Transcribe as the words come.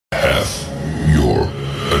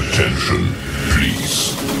Attention,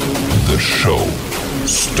 please. The show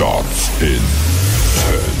starts in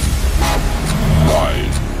 10, 9,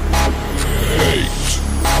 8,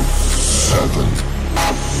 7,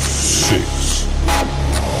 6,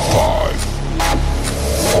 5,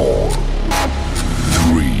 4,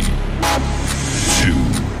 3, 2,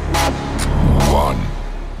 1,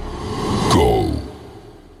 go.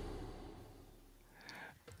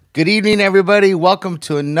 Good evening, everybody. Welcome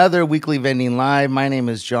to another weekly Vending Live. My name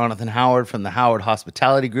is Jonathan Howard from the Howard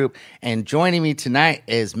Hospitality Group, and joining me tonight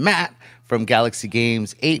is Matt from Galaxy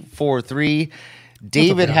Games 843.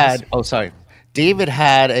 David had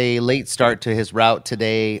a late start to his route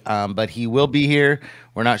today, but he will be here.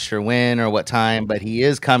 We're not sure when or what time, but he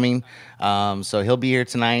is coming, so he'll be here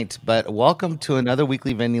tonight. But welcome to another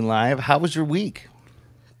weekly Vending Live. How was your week?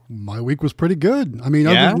 My week was pretty good. I mean,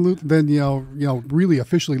 Yeah? other than really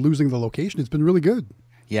officially losing the location, it's been really good.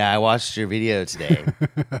 Yeah, I watched your video today.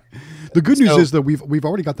 The good news is that we've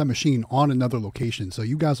already got that machine on another location, so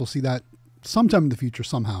you guys will see that sometime in the future.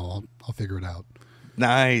 Somehow, I'll figure it out.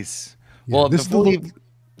 Nice. Yeah, Well, this is before the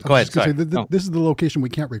go ahead. Sorry. this is the location we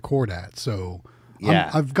can't record at. So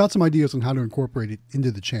Yeah. I've got some ideas on how to incorporate it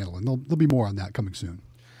into the channel, and there'll be more on that coming soon.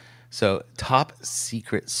 So top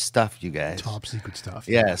secret stuff, you guys. Top secret stuff.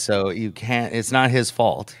 Yeah. So you can't. It's not his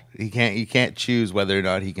fault. You can't choose whether or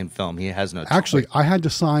not he can film. He has no. Actually, choice. I had to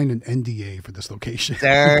sign an NDA for this location.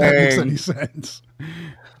 Dang. If that makes any sense.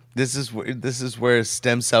 This is where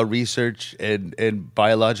stem cell research and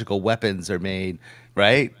biological weapons are made,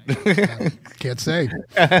 right? Can't say.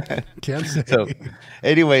 Can't say. So,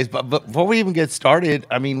 anyways, but before we even get started,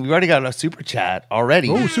 I mean, we've already got a super chat already.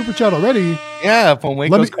 Oh, super chat already. Yeah, from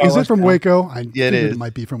Waco's Car Is it Wash from Channel. Waco? I Yeah, it figured is. it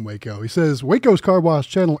might be from Waco. He says, Waco's Car Wash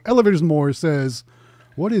Channel, Elevators and More says,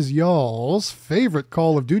 what is y'all's favorite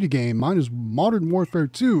Call of Duty game? Mine is Modern Warfare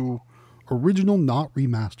 2, original, not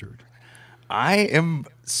remastered. I am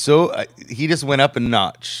so he just went up a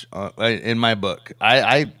notch in my book.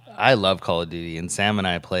 I love Call of Duty, and Sam and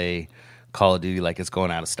I play Call of Duty like it's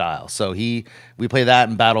going out of style. So we play that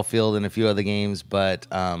in Battlefield and a few other games, but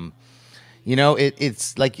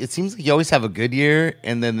it's like it seems like you always have a good year,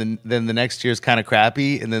 and then the next year is kind of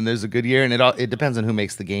crappy, and then there's a good year, and it depends on who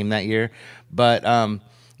makes the game that year. But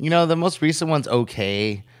the most recent one's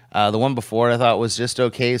okay. The one before I thought was just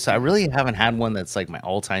okay. So I really haven't had one that's like my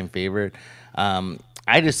all-time favorite.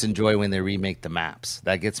 I just enjoy when they remake the maps.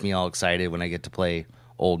 That gets me all excited when I get to play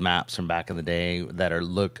old maps from back in the day that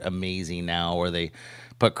look amazing now, or they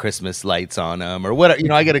put Christmas lights on them or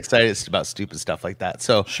whatever. I get excited about stupid stuff like that.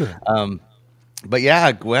 So, Sure. but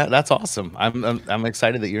yeah, well, that's awesome. I'm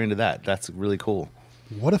excited that you're into that. That's really cool.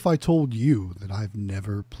 What if I told you that I've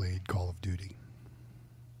never played Call of Duty?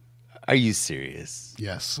 Are you serious?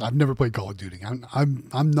 Yes, I've never played Call of Duty.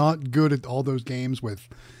 I'm not good at all those games with,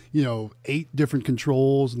 8 different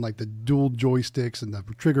controls and like the dual joysticks and the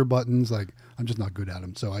trigger buttons. Like, I'm just not good at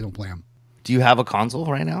them, so I don't play them. Do you have a console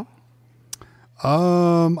right now?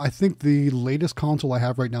 I think the latest console I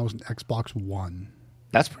have right now is an Xbox One.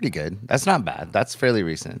 That's pretty good. That's not bad. That's fairly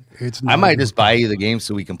recent. It's I not might just buy bad. you the game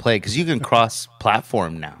so we can play, because you can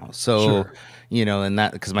cross-platform now. So, Sure. And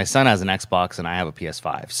that because my son has an Xbox and I have a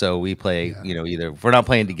PS5, so we play. Yeah. Either if we're not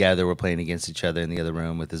playing together, we're playing against each other in the other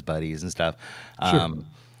room with his buddies and stuff. Sure.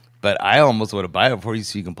 But I almost want to buy it for you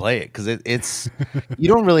so you can play it, because it's you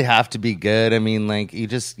don't really have to be good. I mean, like you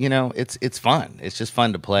just it's fun. It's just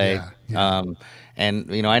fun to play. Yeah.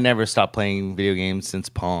 And I never stopped playing video games since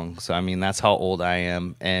Pong. So I mean, that's how old I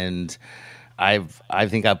am. And I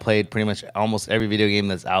think I've played pretty much almost every video game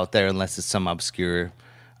that's out there, unless it's some obscure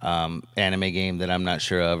anime game that I'm not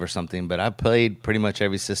sure of or something. But I've played pretty much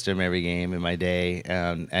every system, every game in my day.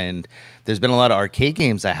 And there's been a lot of arcade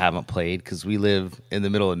games I haven't played, because we live in the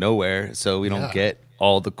middle of nowhere, so we don't get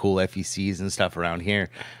all the cool FECs and stuff around here.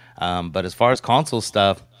 But as far as console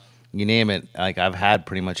stuff, you name it, like I've had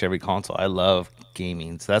pretty much every console. I love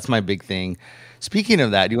gaming, so that's my big thing. Speaking of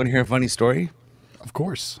that, do you want to hear a funny story? Of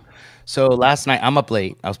course. So last night, I'm up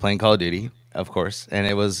late. I was playing Call of Duty, of course, and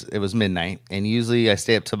it was midnight. And usually I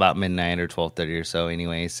stay up to about midnight or 12:30 or so,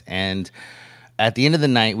 anyways. And at the end of the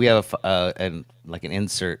night, we have an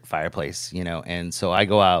insert fireplace, And so I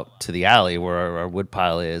go out to the alley where our wood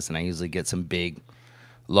pile is, and I usually get some big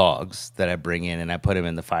logs that I bring in, and I put them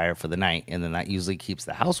in the fire for the night, and then that usually keeps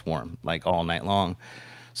the house warm like all night long.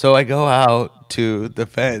 So I go out to the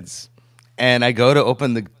fence, and I go to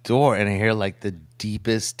open the door, and I hear like the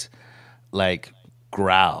deepest like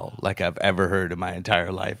growl like I've ever heard in my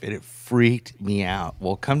entire life, and it freaked me out.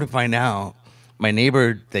 Well, come to find out, my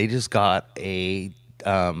neighbor, they just got a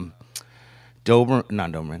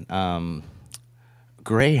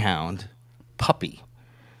Greyhound puppy.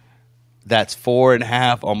 that's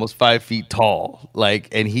 4.5, almost 5 feet tall. Like,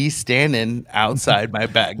 and he's standing outside my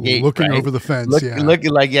back gate, Looking right? over the fence,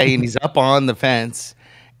 Looking like, yeah, and he's up on the fence.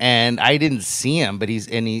 And I didn't see him, but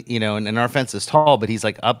and our fence is tall, but he's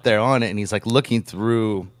like up there on it, and he's like looking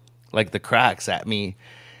through like the cracks at me,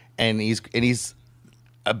 and he's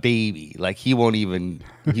a baby. Like he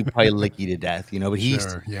probably lick you to death, but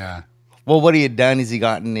Sure, yeah. well, what he had done is he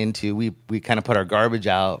gotten into, we kind of put our garbage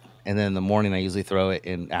out, and then in the morning I usually throw it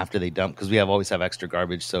in after they dump, because we always have extra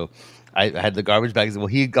garbage. So I had the garbage bags. Well,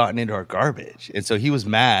 he had gotten into our garbage, and so he was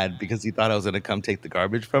mad because he thought I was going to come take the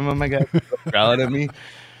garbage from him. I guess growling at me.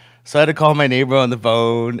 So I had to call my neighbor on the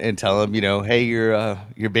phone and tell him, hey,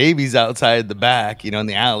 your baby's outside the back, in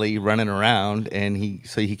the alley running around. And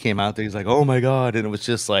he came out there. He's like, oh my God. And it was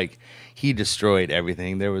just like, he destroyed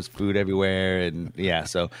everything. There was food everywhere. And yeah,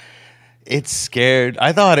 so it's scared.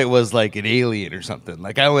 I thought it was like an alien or something.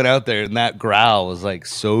 Like I went out there and that growl was like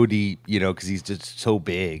so deep, because he's just so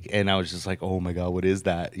big. And I was just like, oh my God, what is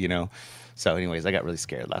that? So anyways, I got really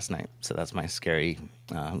scared last night. So that's my scary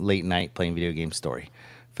late night playing video game story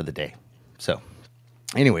for the day. So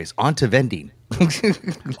anyways, on to vending.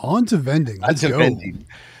 On to vending. Let's go. Vending.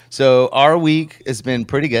 So our week has been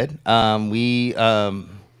pretty good. We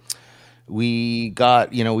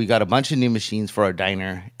got a bunch of new machines for our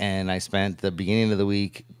diner, and I spent the beginning of the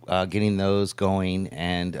week getting those going,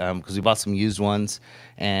 and because we bought some used ones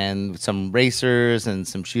and some racers and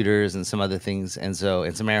some shooters and some other things, and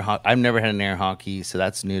some air hockey. I've never had an air hockey, so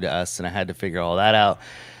that's new to us, and I had to figure all that out.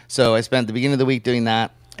 So I spent the beginning of the week doing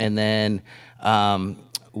that, and then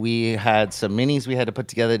we had some minis we had to put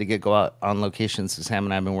together to go out on location. So Sam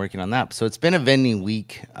and I have been working on that. So it's been a vending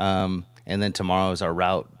week. And then tomorrow is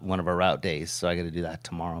one of our route days. So I got to do that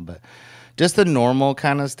tomorrow. But just the normal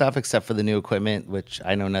kind of stuff, except for the new equipment, which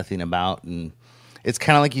I know nothing about. And it's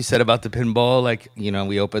kind of like you said about the pinball. Like,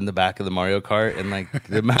 we opened the back of the Mario Kart, and like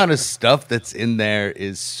the amount of stuff that's in there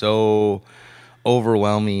is so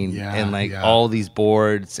overwhelming. Yeah, and all these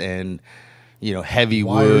boards and, heavy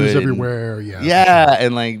wires wood everywhere. Yeah. Yeah.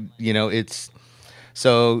 And it's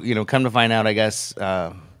so, come to find out, I guess,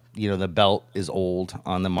 the belt is old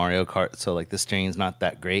on the Mario Kart, so like the strain's not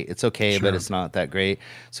that great. It's okay, Sure. but it's not that great.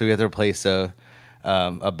 So we have to replace a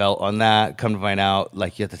belt on that. Come to find out,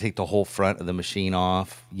 like you have to take the whole front of the machine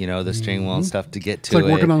off, the steering wheel and stuff to get to It's like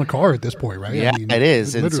it. working on a car at this point, right? Yeah, it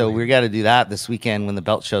is. And so literally. we got to do that this weekend when the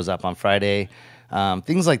belt shows up on Friday.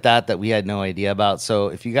 Things like that we had no idea about. So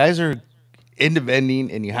if you guys are into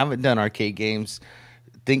vending and you haven't done arcade games,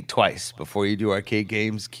 think twice before you do arcade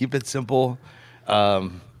games. Keep it simple.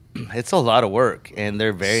 It's a lot of work, and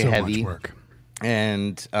they're very heavy. Much work.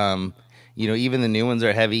 And even the new ones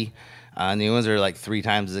are heavy. New ones are like 3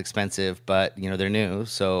 times as expensive, but they're new.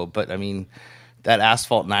 So, but I mean, that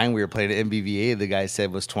Asphalt 9 we were playing at MBVA, the guy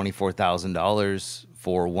said was $24,000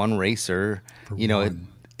 for one racer.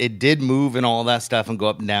 It did move and all that stuff and go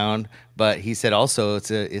up and down, but he said also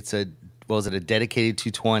it's a dedicated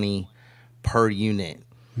 220 per unit.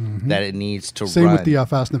 Mm-hmm. That it needs to same run. with the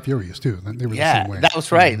Fast and the Furious too. They were the same way. That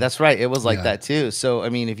was right. That's right. It was like that too. So I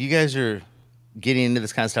mean, if you guys are getting into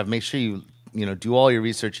this kind of stuff, make sure you do all your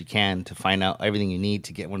research you can to find out everything you need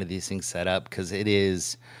to get one of these things set up, because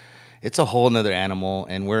it's a whole nother animal.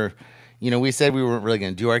 And we said we weren't really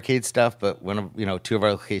going to do arcade stuff, but one of 2 of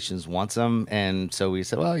our locations wants them, and so we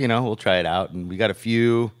said, well, we'll try it out. And we got a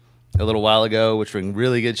few a little while ago, which were in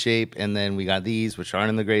really good shape, and then we got these, which aren't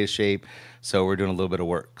in the greatest shape. So we're doing a little bit of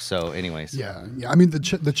work. So, anyways, yeah. I mean,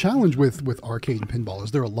 the challenge with arcade and pinball is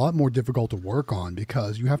they're a lot more difficult to work on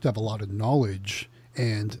because you have to have a lot of knowledge,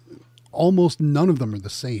 and almost none of them are the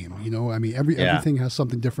same. I mean, everything has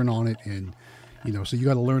something different on it, and so you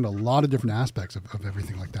got to learn a lot of different aspects of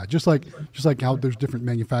everything like that. Just like how there's different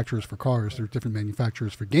manufacturers for cars, there's different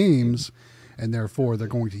manufacturers for games. And therefore, they're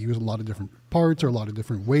going to use a lot of different parts or a lot of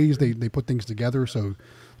different ways they put things together. So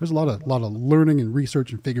there's a lot of learning and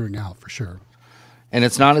research and figuring out for sure. And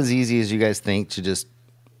it's not as easy as you guys think to just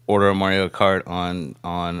order a Mario Kart on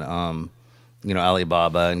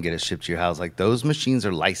Alibaba and get it shipped to your house. Like, those machines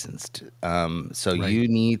are licensed, so right. You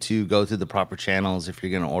need to go through the proper channels if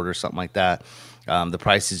you're going to order something like that. The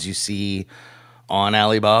prices you see on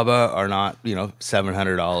Alibaba are not,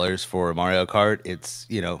 $700 for a Mario Kart. It's,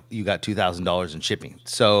 you got $2,000 in shipping.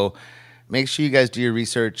 So make sure you guys do your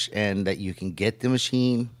research and that you can get the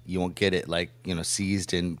machine. You won't get it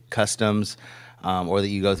seized in customs, or that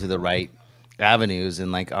you go through the right avenues.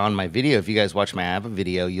 And like on my video, if you guys watch my app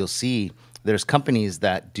video, you'll see there's companies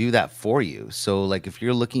that do that for you. So like if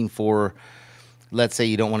you're looking for, let's say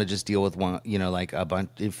you don't want to just deal with one,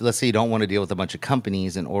 let's say you don't want to deal with a bunch of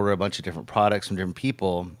companies and order a bunch of different products from different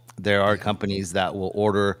people, there are companies that will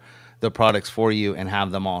order the products for you and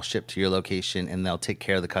have them all shipped to your location, and they'll take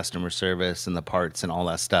care of the customer service and the parts and all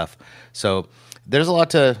that stuff. So there's a lot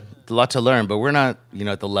to learn, but we're not,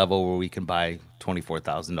 at the level where we can buy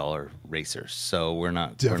 $24,000 racers. So we're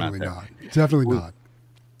not. Definitely we're not. Definitely not.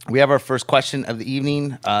 We have our first question of the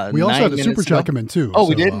evening. We also had a super chat come in too. Oh,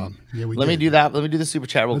 we did? Yeah, we Let me do that. Let me do the super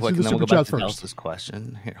chat real quick, and then we'll go back to Dallas's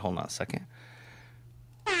question. Here, hold on a second.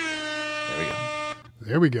 There we go.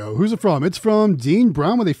 There we go. Who's it from? It's from Dean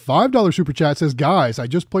Brown with a $5 super chat. Says, guys, I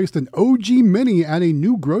just placed an OG Mini at a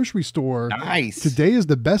new grocery store. Nice. Today is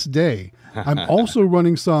the best day. I'm also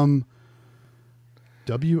running some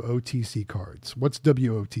WOTC cards. What's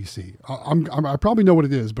WOTC? I probably know what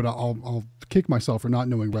it is, but I'll kick myself for not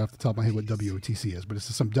knowing right off the top of my head what WOTC is. But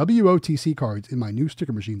it's some WOTC cards in my new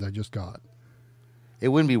sticker machines I just got. It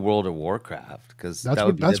wouldn't be World of Warcraft because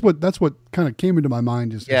that's what kind of came into my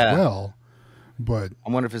mind as well. But I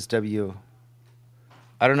wonder if it's W.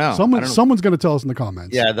 I don't know. Someone's going to tell us in the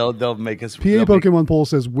comments. Yeah, they'll make us. PA Pokemon Poll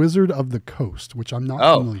says Wizard of the Coast, which I'm not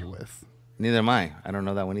familiar with. Neither am I. I don't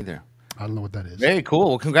know that one either. I don't know what that is. Very cool.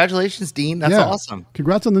 Well, congratulations, Dean. That's awesome.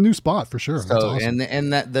 Congrats on the new spot for sure. So, that's awesome.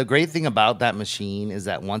 and the great thing about that machine is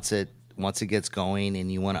that once it gets going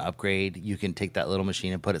and you want to upgrade, you can take that little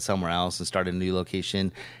machine and put it somewhere else and start a new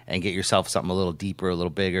location and get yourself something a little deeper, a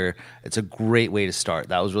little bigger. It's a great way to start.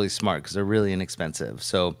 That was really smart because they're really inexpensive.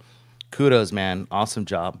 So kudos, man. Awesome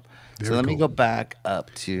job. So let me go back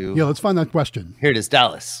up to... Yeah, let's find that question. Here it is,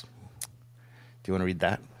 Dallas. Do you want to read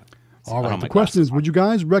that? All right. The question is, would you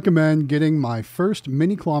guys recommend getting my first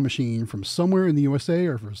mini claw machine from somewhere in the USA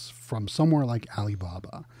or from somewhere like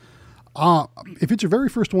Alibaba? If it's your very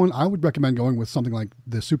first one, I would recommend going with something like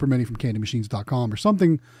the Super Mini from CandyMachines.com or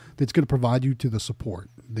something that's going to provide you to the support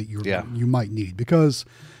that you might need. Because,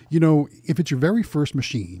 if it's your very first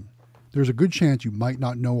machine, there's a good chance you might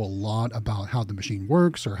not know a lot about how the machine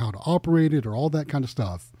works or how to operate it or all that kind of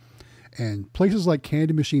stuff. And places like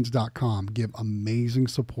CandyMachines.com give amazing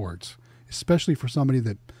support, especially for somebody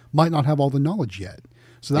that might not have all the knowledge yet.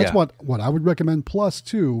 So that's what I would recommend. Plus,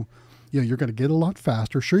 too, you're going to get a lot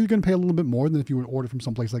faster. Sure, you're going to pay a little bit more than if you would order from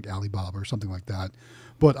someplace like Alibaba or something like that.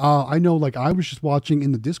 But I know, like I was just watching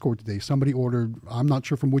in the Discord today, somebody ordered, I'm not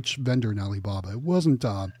sure from which vendor in Alibaba. It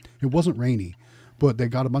wasn't Rainy, but they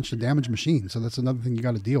got a bunch of damaged machines. So that's another thing you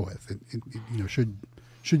got to deal with.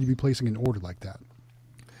 Should you be placing an order like that?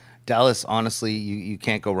 Dallas, honestly, you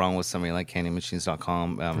can't go wrong with somebody like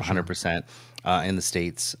CandyMachines.com, 100%. In the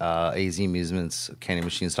States, AZ Amusements,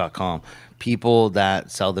 CandyMachines.com. People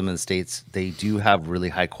that sell them in the States, they do have really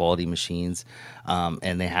high quality machines,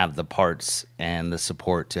 and they have the parts and the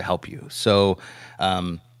support to help you. So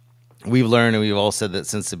we've learned, and we've all said that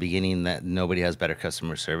since the beginning, that nobody has better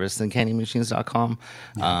customer service than CandyMachines.com,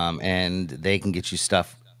 and they can get you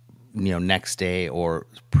stuff next day or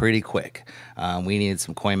pretty quick. We needed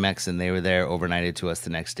some Coinmex, and they were there overnighted to us the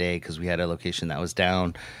next day because we had a location that was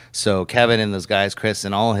down. So Kevin and those guys, Chris,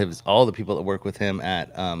 and all the people that work with him at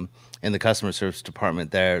in the customer service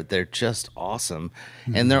department, they're just awesome.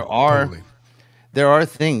 And there are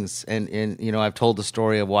things, and I've told the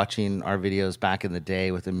story of watching our videos back in the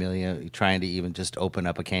day with Amelia trying to even just open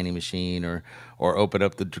up a candy machine or open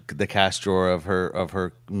up the cash drawer of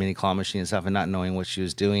her mini claw machine and stuff, and not knowing what she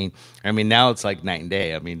was doing. I mean, now it's like night and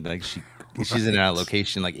day. I mean, like she's in our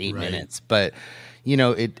location like 8 minutes, but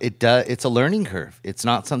it's a learning curve. It's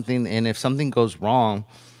not something, and if something goes wrong,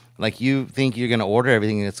 like you think you're going to order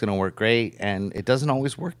everything and it's going to work great, and it doesn't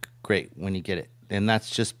always work great when you get it. And that's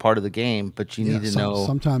just part of the game, but you need to know.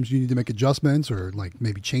 Sometimes you need to make adjustments or like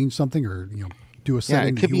maybe change something or, do a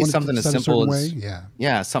setting. Yeah, it could be something as simple as,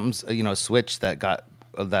 something, a switch that got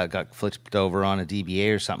flipped over on a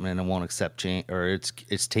DBA or something and it won't accept change, or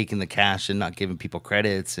it's taking the cash and not giving people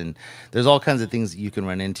credits. And there's all kinds of things that you can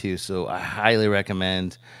run into. So I highly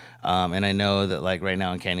recommend. And I know that like right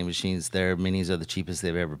now in Candy Machines, their minis are the cheapest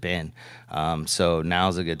they've ever been. So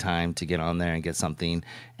now's a good time to get on there and get something.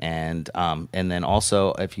 And then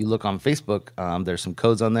also if you look on Facebook, there's some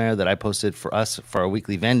codes on there that I posted for us for our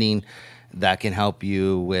weekly vending that can help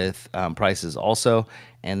you with prices also.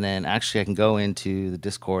 And then actually I can go into the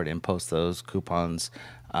Discord and post those coupons.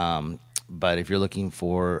 But if you're looking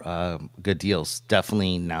for good deals,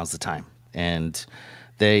 definitely now's the time. And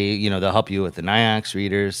they'll help you with the NIAX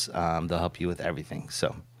readers. They'll help you with everything.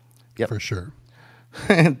 So, yep. For sure.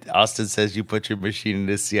 Austin says you put your machine in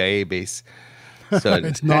the CIA base. So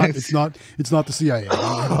it's not the CIA.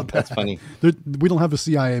 That's funny. We don't have a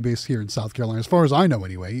CIA base here in South Carolina, as far as I know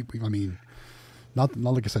anyway. I mean, not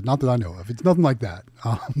like I said, not that I know of. It's nothing like that.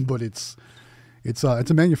 But it's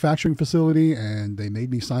a manufacturing facility, and they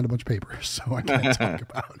made me sign a bunch of papers, so I can't talk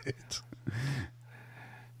about it.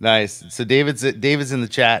 Nice. So David's in the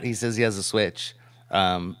chat. He says he has a Switch,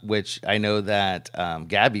 which I know that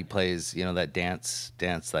Gabby plays. You know, that dance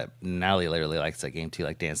that Nally really likes that game too,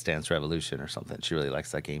 like Dance Dance Revolution or something. She really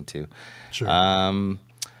likes that game too. Sure.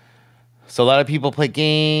 So a lot of people play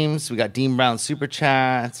games. We got Dean Brown super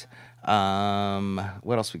chat.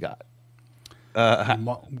 What else we got?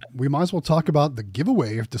 We might as well talk about the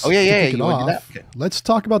giveaway to kick it off. Okay. Let's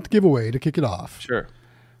talk about the giveaway to kick it off. Sure.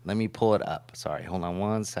 Let me pull it up. Sorry, hold on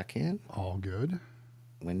one second. All good.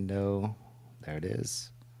 Window. There it is.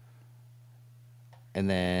 And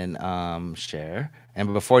then share.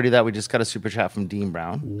 And before I do that, we just got a super chat from Dean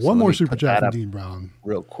Brown. One more super chat from Dean Brown.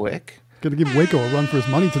 Real quick. Going to give Waco a run for his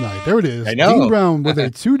money tonight. There it is. I know. Dean Brown with a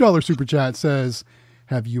 $2 super chat says,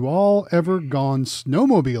 have you all ever gone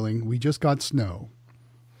snowmobiling? We just got snow.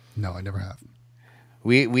 No, I never have.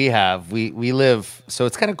 We have. We live, so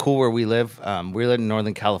it's kind of cool where we live. We live in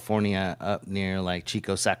Northern California up near like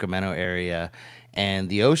Chico, Sacramento area. And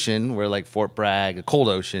the ocean, where like Fort Bragg, a cold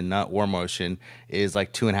ocean, not warm ocean, is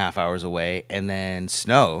like 2.5 hours away. And then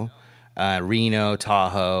snow, Reno,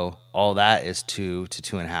 Tahoe, all that is 2 to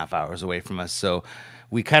 2.5 hours away from us. So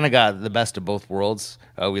we kind of got the best of both worlds.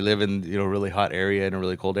 We live in a really hot area and a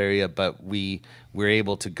really cold area, but we're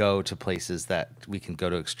able to go to places that we can go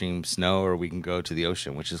to extreme snow or we can go to the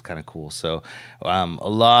ocean, which is kind of cool. So a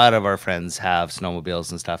lot of our friends have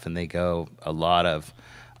snowmobiles and stuff, and they go a lot of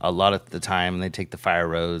the time, and they take the fire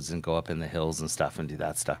roads and go up in the hills and stuff and do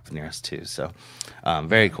that stuff near us too. So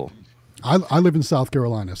very cool. I live in South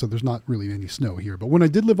Carolina, so there's not really any snow here. But when I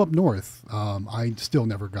did live up north, I still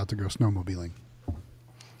never got to go snowmobiling.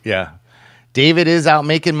 Yeah. David is out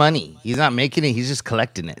making money. He's not making it. He's just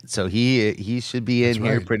collecting it. So he should be in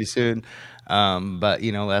here pretty soon. But,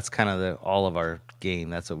 that's kind of all of our game.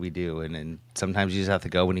 That's what we do. And sometimes you just have to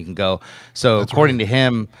go when you can go. So according to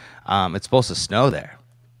him, it's supposed to snow there.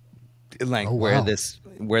 Like where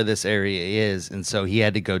this area is. And so he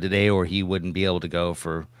had to go today or he wouldn't be able to go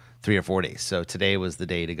for 3 or 4 days. So today was the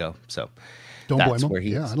day to go. So don't blame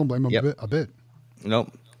him. I don't blame him a bit.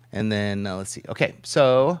 Nope. And then let's see. Okay,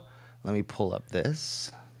 so let me pull up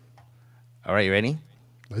this. All right, you ready?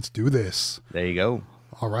 Let's do this. There you go.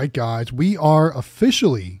 All right, guys. We are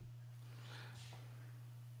officially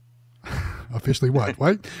what?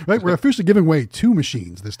 Right? We're officially giving away 2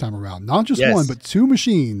 machines this time around. Not just one, but 2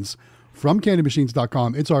 machines from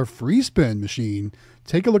candymachines.com. It's our free spin machine.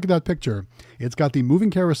 Take a look at that picture. It's got the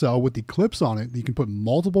moving carousel with the clips on it that you can put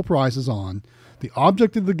multiple prizes on. The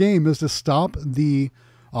object of the game is to stop the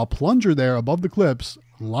plunger there above the clips,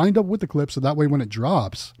 lined up with the clips, so that way when it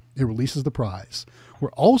drops, it releases the prize.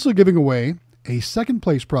 We're also giving away a second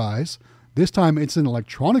place prize. This time it's an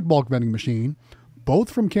electronic bulk vending machine,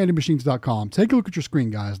 both from candymachines.com. Take a look at your screen,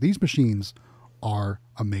 guys. These machines are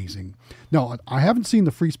amazing. Now, I haven't seen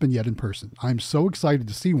the free spin yet in person. I'm so excited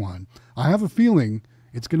to see one. I have a feeling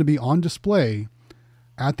it's going to be on display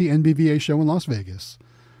at the NBVA show in Las Vegas.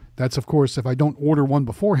 That's, of course, if I don't order one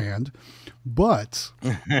beforehand. But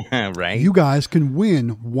right, you guys can win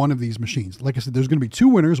one of these machines. Like I said, there's going to be 2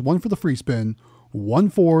 winners, one for the free spin, one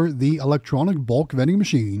for the electronic bulk vending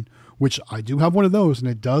machine, which I do have one of those, and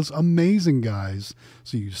it does amazing, guys.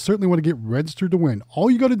 So you certainly want to get registered to win. All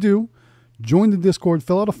you got to do, join the Discord,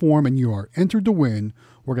 fill out a form, and you are entered to win.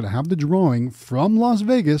 We're going to have the drawing from Las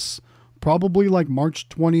Vegas, probably like March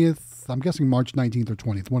 20th. I'm guessing March 19th or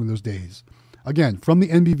 20th, one of those days. Again, from the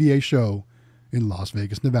NBVA show in Las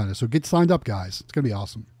Vegas, Nevada. So get signed up, guys. It's going to be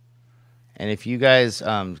awesome. And if you guys,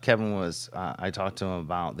 Kevin I talked to him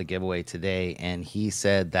about the giveaway today, and he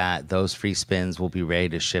said that those free spins will be ready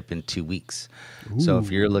to ship in 2 weeks. Ooh, so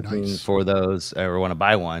if you're looking for those or want to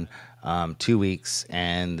buy one, 2 weeks,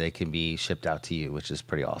 and they can be shipped out to you, which is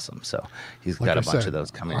pretty awesome. So he's got a bunch of those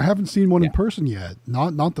coming. I haven't seen one in person yet.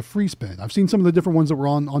 Not the free spin. I've seen some of the different ones that were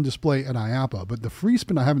on display at IAPA, but the free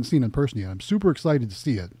spin I haven't seen in person yet. I'm super excited to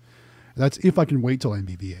see it. That's if I can wait till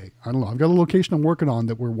NBVA. I don't know. I've got a location I'm working on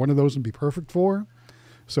that where one of those would be perfect for.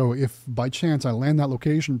 So if by chance I land that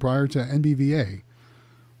location prior to NBVA,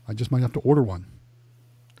 I just might have to order one.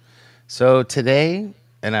 So today,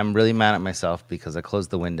 and I'm really mad at myself because I closed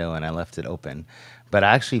the window and I left it open, but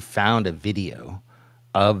I actually found a video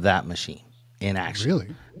of that machine in action.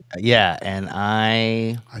 Really? Yeah, and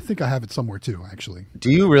I think I have it somewhere too, actually.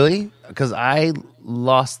 Do you really? Because I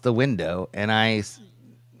lost the window and I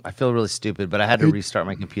feel really stupid, but I had to restart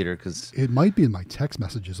my computer because it might be in my text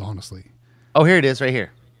messages, honestly. Oh, here it is, right here.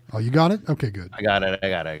 Oh, you got it? Okay, good. I got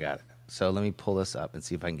it. So let me pull this up and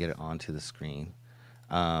see if I can get it onto the screen.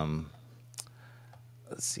 Let's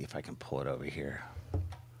see if I can pull it over here.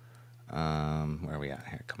 Where are we at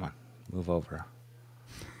here? Come on, move over.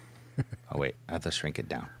 Oh wait, I have to shrink it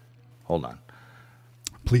down. Hold on.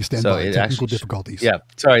 Please stand by. Technical difficulties. Yeah,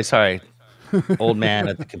 sorry. Old man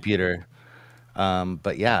at the computer.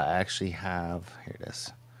 But yeah, I actually have. Here it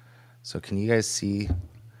is. So can you guys see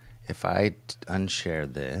if I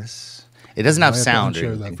unshare this? It doesn't have sound or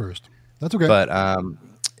anything. That first. That's okay. But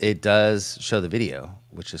it does show the video,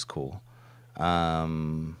 which is cool.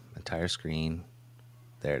 Entire screen.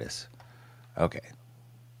 There it is. Okay.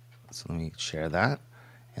 So let me share that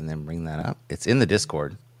and then bring that up. It's in the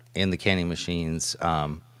Discord in the Candy Machines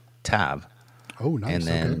tab. Oh, nice. And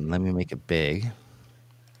then let me make it big.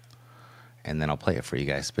 And then I'll play it for you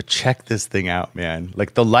guys. But check this thing out, man.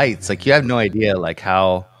 Like the lights, like you have no idea like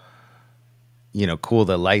how, cool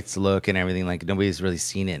the lights look and everything. Like nobody's really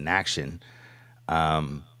seen it in action.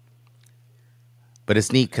 But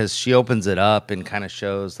it's neat because she opens it up and kind of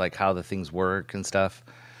shows like how the things work and stuff.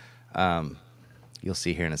 You'll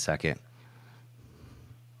see here in a second.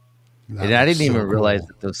 And I didn't even realize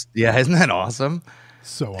that those. Yeah, isn't that awesome?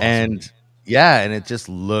 So awesome. And and it just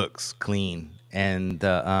looks clean. And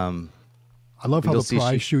I love how the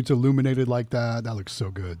prize shoot's illuminated like that. That looks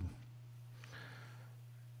so good.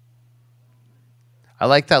 I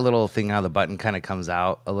like that little thing how the button kind of comes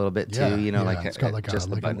out a little bit too. Like it's got like just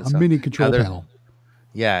a mini control panel.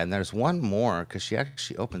 Yeah, and there's one more because she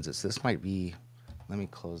actually opens it. So this might be. Let me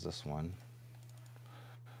close this one.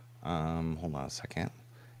 Hold on a second.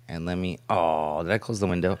 And let me. Oh, did I close the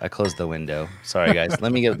window? I closed the window. Sorry, guys.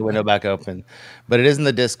 Let me get the window back open. But it is in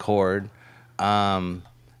the Discord. And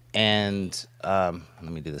let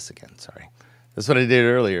me do this again. Sorry. That's what I did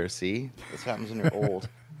earlier. See? This happens when you're old.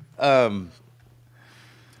 But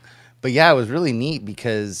yeah, it was really neat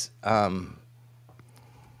because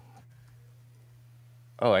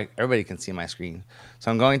everybody can see my screen.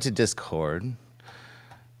 So I'm going to Discord.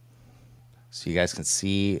 So you guys can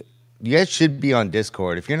see. You guys should be on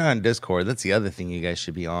Discord. If you're not on Discord, that's the other thing you guys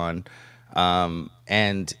should be on.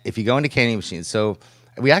 And if you go into Candy Machines, so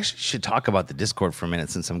we actually should talk about the Discord for a minute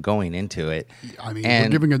since I'm going into it. I mean, we're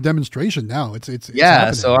giving a demonstration now. It's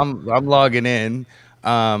happening. So I'm logging in.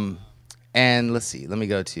 And let's see. Let me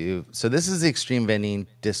go to. So this is the Extreme Vending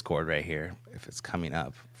Discord right here. If it's coming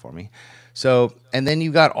up for me. So and then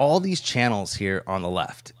you got all these channels here on the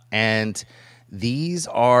left, and these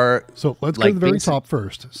are. So let's go to the very top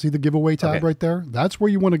first. See the giveaway tab right there? That's where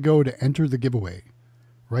you want to go to enter the giveaway.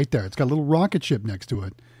 Right there. It's got a little rocket ship next to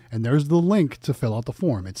it. And there's the link to fill out the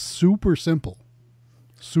form. It's super simple.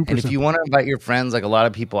 And if you want to invite your friends, like a lot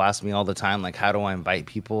of people ask me all the time, like, how do I invite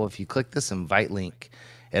people? If you click this invite link,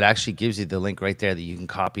 it actually gives you the link right there that you can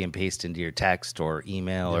copy and paste into your text or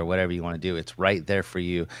email or whatever you want to do. It's right there for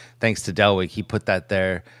you. Thanks to Delwig. He put that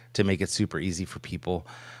there to make it super easy for people.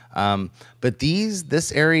 But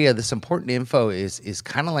this area, this important info is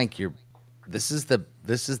kind of like this is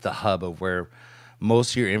the hub of where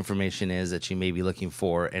most of your information is that you may be looking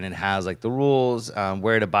for, and it has like the rules,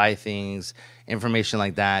 where to buy things, information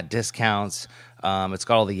like that, discounts. It's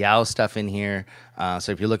got all the Yao stuff in here.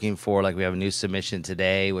 So if you're looking for, like, we have a new submission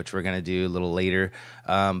today, which we're going to do a little later.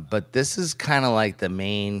 But this is kind of like the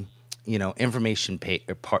main, information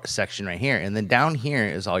section right here. And then down here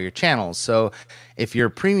is all your channels. So if you're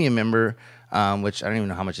a premium member, which I don't even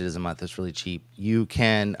know how much it is a month, it's really cheap. You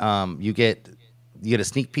can, you get a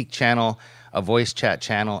sneak peek channel, a voice chat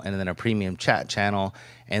channel, and then a premium chat channel.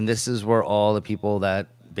 And this is where all the people that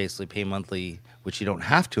basically pay monthly, which you don't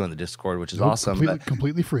have to on the Discord, which is awesome.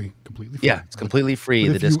 Completely free. Yeah, it's completely free.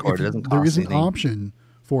 The Discord doesn't cost anything. There is an option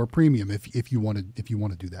for a premium if you want to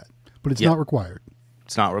do that, but it's not required.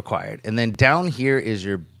 It's not required. And then down here is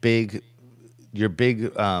your big. This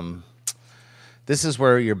is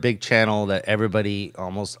where your big channel that everybody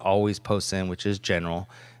almost always posts in, which is general.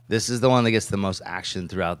 This is the one that gets the most action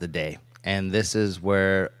throughout the day. And this is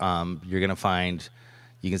where you're going to find,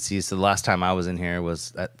 you can see, so the last time I was in here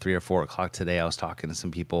was at 3 or 4 o'clock today. I was talking to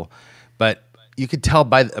some people. But you could tell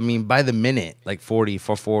by the minute, like 40,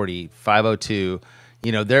 440, 502,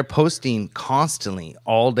 they're posting constantly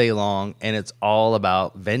all day long, and it's all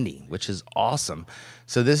about vending, which is awesome.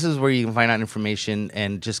 So this is where you can find out information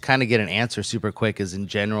and just kind of get an answer super quick as in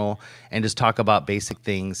general, and just talk about basic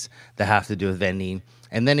things that have to do with vending.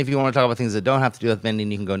 And then if you want to talk about things that don't have to do with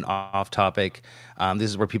vending, you can go off topic. This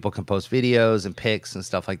is where people can post videos and pics and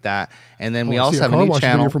stuff like that. And then we also have a new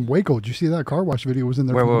channel video from Waco. Did you see that car wash video was in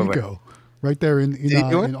there from Waco? Right there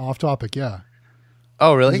in off topic, yeah.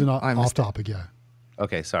 Oh, really? It was off topic, yeah.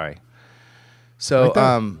 Okay, sorry. So,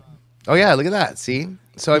 right oh yeah, look at that. See?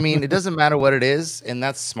 So I mean, it doesn't matter what it is, and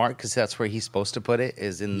that's smart because that's where he's supposed to put it,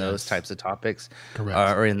 is in those types of topics,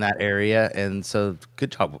 Correct. or in that area. And so,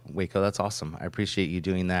 good job, Waco. That's awesome. I appreciate you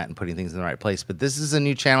doing that and putting things in the right place. But this is a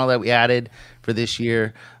new channel that we added for this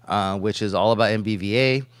year, which is all about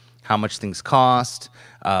MBVA, how much things cost,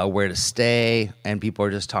 where to stay, and people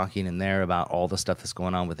are just talking in there about all the stuff that's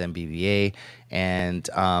going on with MBVA. And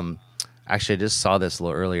actually, I just saw this a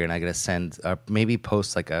little earlier, and I got to send, maybe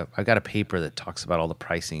post I got a paper that talks about all the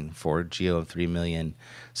pricing for Geo of 3 million,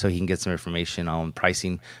 so he can get some information on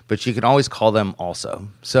pricing. But you can always call them also.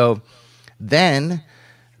 So then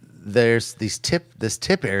there's this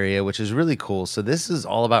tip area, which is really cool. So this is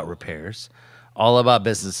all about repairs, all about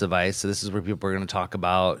business advice. So this is where people are going to talk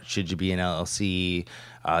about, should you be an LLC,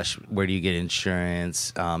 where do you get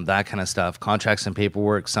insurance, that kind of stuff, contracts and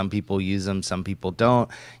paperwork. Some people use them, some people don't.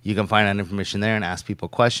 You can find out information there and ask people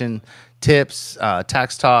questions, tips,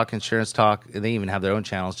 tax talk, insurance talk. They even have their own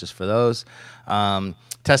channels just for those.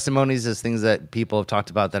 Testimonies is things that people have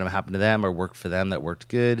talked about that have happened to them or worked for them that worked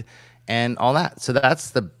good, and all that. So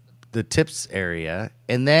that's the tips area.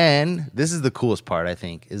 And then this is the coolest part, I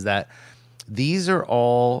think, is that these are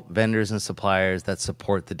all vendors and suppliers that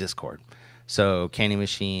support the Discord. So Candy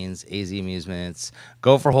Machines, AZ Amusements,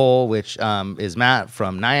 Gopher Hole, which is Matt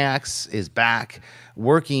from Nyax, is back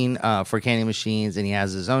working for Candy Machines, and he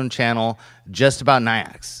has his own channel just about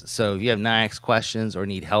Nyax. So if you have Nyax questions or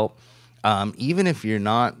need help, even if you're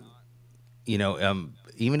not,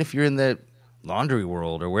 even if you're in the laundry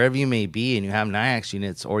world or wherever you may be and you have Nyax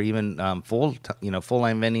units or even full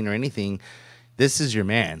line vending or anything, this is your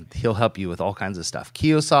man. He'll help you with all kinds of stuff.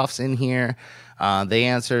 Kiosoft's in here. They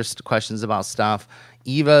answer questions about stuff.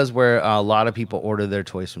 Eva is where a lot of people order their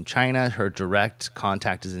toys from China. Her direct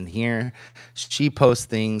contact is in here. She posts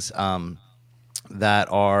things that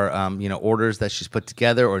are, orders that she's put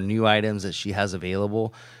together or new items that she has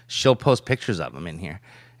available. She'll post pictures of them in here.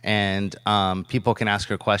 And people can ask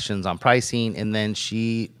her questions on pricing. And then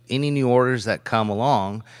any new orders that come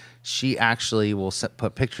along, she actually will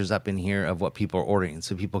put pictures up in here of what people are ordering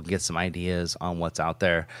so people can get some ideas on what's out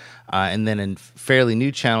there. And then a fairly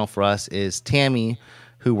new channel for us is Tammy,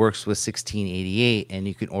 who works with 1688, and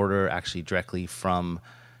you can order actually directly from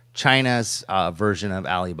China's version of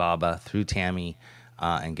Alibaba through Tammy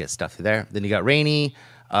and get stuff there. Then you got Rainy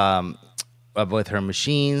with her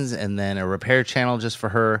machines, and then a repair channel just for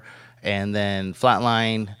her, and then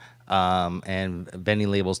Flatline and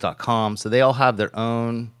vendinglabels.com. So they all have their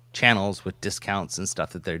own channels with discounts and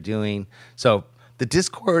stuff that they're doing. So the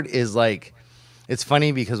Discord is it's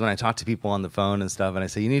funny because when I talk to people on the phone and stuff and I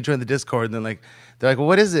say, you need to join the Discord, and they're like, well,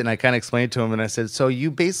 what is it? And I kind of explained to them, and I said, so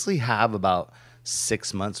you basically have about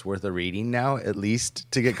 6 months worth of reading now, at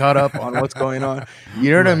least, to get caught up on what's going on.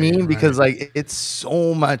 You know what I mean? Because it's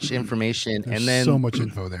so much information. There's and then so much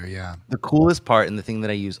info there. Yeah. The coolest part and the thing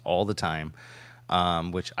that I use all the time,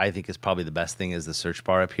 which I think is probably the best thing, is the search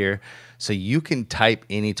bar up here. So you can type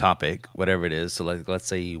any topic, whatever it is. So let's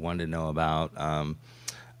say you wanted to know about,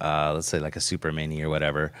 let's say a super mini or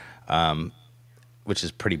whatever, which is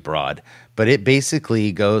pretty broad. But it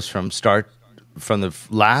basically goes from the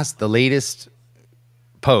latest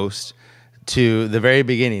post to the very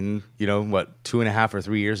beginning, 2.5 or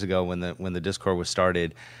 3 years ago when the Discord was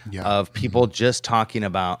started, of people just talking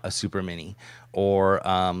about a super mini, or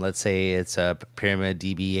let's say it's a Pyramid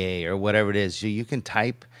DBA or whatever it is. You can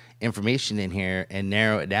type information in here and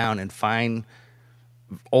narrow it down and find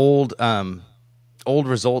old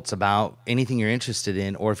results about anything you're interested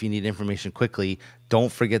in, or if you need information quickly,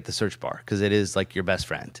 don't forget the search bar, because it is your best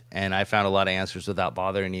friend. And I found a lot of answers without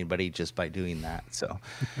bothering anybody just by doing that. So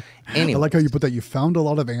anyway. I like how you put that. You found a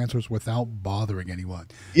lot of answers without bothering anyone.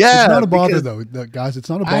 Yeah. It's not a bother, though, guys. It's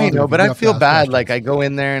not a bother. I know, but I feel bad. I go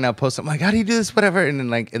in there and I'll post something how do you do this, whatever.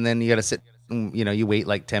 And then you got to sit, you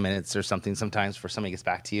wait 10 minutes or something sometimes for somebody gets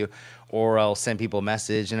back to you, or I'll send people a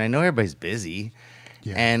message, and I know everybody's busy.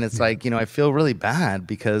 Yeah, and it's I feel really bad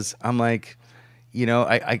because I'm I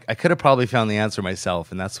could have probably found the answer myself.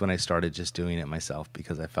 And that's when I started just doing it myself,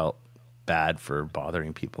 because I felt bad for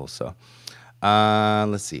bothering people. So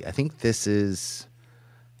let's see. I think this is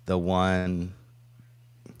the one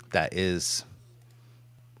that is,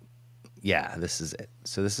 this is it.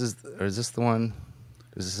 So is this the one?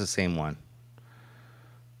 Is this the same one?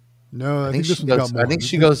 No, I think this one's got more. I think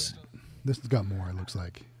she goes. This has got more, it looks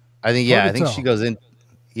like. I think she goes in.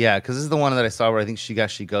 Yeah, because this is the one that I saw where I think she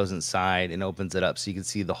goes inside and opens it up so you can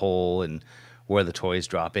see the hole and where the toys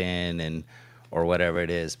drop in or whatever it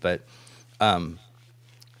is. But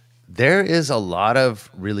there is a lot of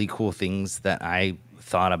really cool things that I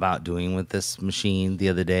thought about doing with this machine the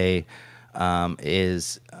other day.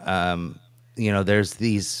 there's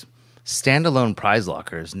these standalone prize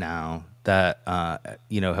lockers now that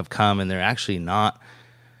have come, and they're actually not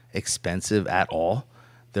expensive at all.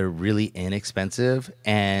 They're really inexpensive.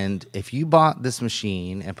 And if you bought this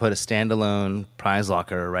machine and put a standalone prize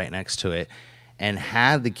locker right next to it and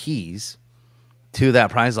had the keys to that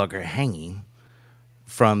prize locker hanging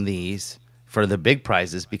from these for the big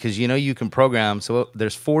prizes, because you can program, so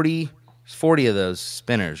there's 40 of those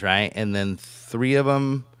spinners, right? And then 3 of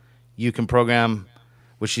them you can program,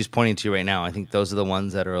 which she's pointing to right now. I think those are the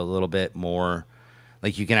ones that are a little bit more,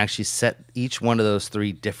 like you can actually set each one of those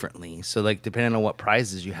 3 differently. So like depending on what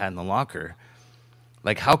prizes you had in the locker,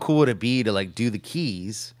 like how cool would it be to like do the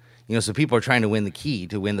keys? So people are trying to win the key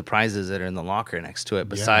to win the prizes that are in the locker next to it,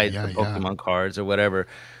 besides the Pokemon cards or whatever.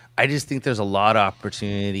 I just think there's a lot of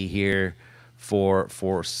opportunity here for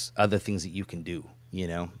other things that you can do,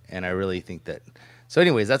 and I really think that. So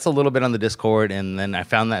anyways, that's a little bit on the Discord, and then I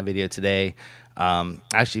found that video today. I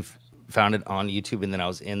actually found it on YouTube, and then I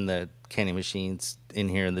was in the candy machines in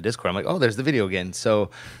here in the Discord. I'm like, oh, there's the video again. So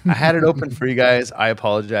I had it open for you guys. I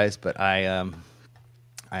apologize, but I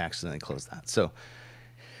accidentally closed that. So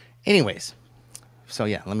anyways, so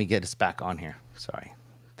yeah, let me get us back on here. Sorry.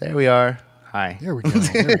 There we are. Hi. There we go.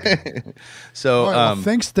 So, right, well,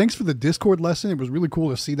 thanks for the Discord lesson. It was really cool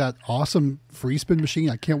to see that awesome free spin machine.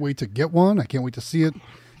 I can't wait to get one. I can't wait to see it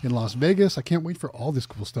in Las Vegas. I can't wait for all this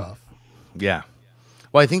cool stuff. Yeah.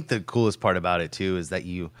 Well, I think the coolest part about it too is that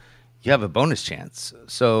you have a bonus chance.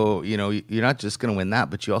 So, you're not just going to win that,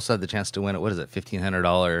 but you also have the chance to win it. What is it?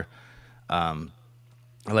 $1,500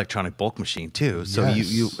 electronic bulk machine too. So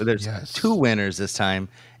there's 2 winners this time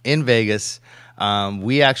in Vegas.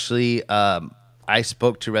 We actually, I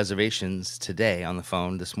spoke to reservations today on the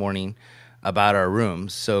phone this morning about our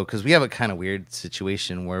rooms. So, because we have a kind of weird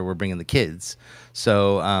situation where we're bringing the kids.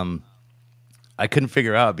 So, I couldn't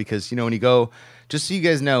figure out because, when you go, just so you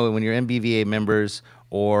guys know, when you're MBVA members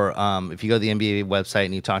or if you go to the MBVA website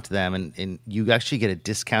and you talk to them and you actually get a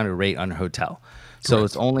discounted rate on your hotel. So Correct.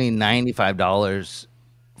 It's only $95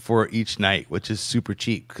 for each night, which is super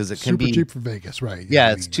cheap because it can be super cheap for Vegas, right?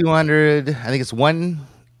 Yeah, it's 200. I think it's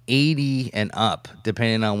 180 and up,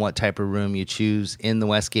 depending on what type of room you choose in the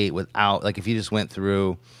Westgate. Without, like, if you just went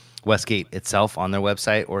through Westgate itself on their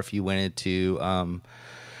website, or if you went into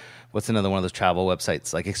what's another one of those travel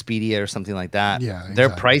websites like Expedia or something like that. Yeah, exactly. They're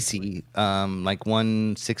pricey, like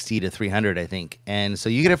 160 to 300, I think, and so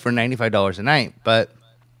you get it for $95 a night. But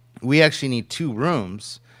we actually need 2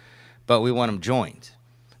 rooms, but we want them joined.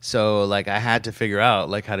 So, like, I had to figure out,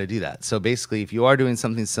 like, how to do that. So, basically, if you are doing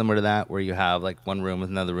something similar to that, where you have, like, one room with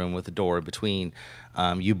another room with a door between,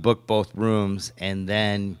 you book both rooms, and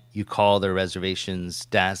then you call their reservations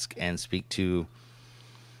desk and speak to,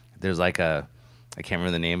 there's, like, I can't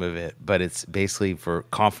remember the name of it, but it's basically for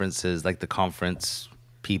conferences, like the conference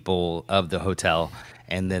people of the hotel,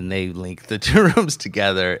 and then they link the 2 rooms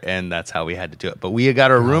together, and that's how we had to do it. But we got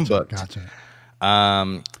our room booked. Gotcha.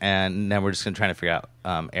 And now we're just trying to figure out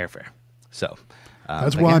airfare. So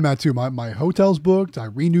that's where I'm at too. My hotel's booked. I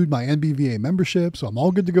renewed my NBVA membership, so I'm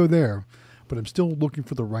all good to go there. But I'm still looking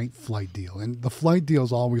for the right flight deal, and the flight deal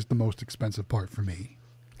is always the most expensive part for me.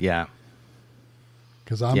 Yeah,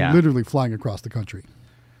 because I'm literally flying across the country.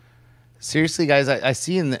 Seriously, guys, I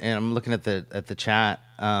see and I'm looking at the chat.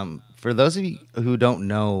 For those of you who don't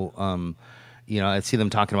know, I see them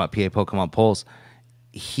talking about PA Pokemon polls.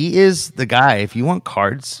 He is the guy. If you want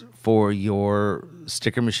cards for your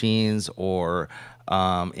sticker machines or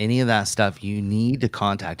any of that stuff, you need to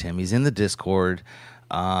contact him. He's in the Discord,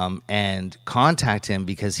 and contact him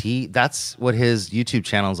because that's what his YouTube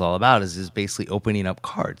channel is all about, is basically opening up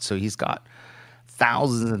cards. So he's got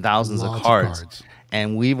thousands and thousands of cards.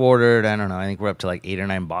 And we've ordered, I don't know, I think we're up to like 8 or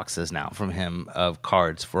 9 boxes now from him of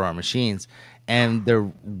cards for our machines. And they're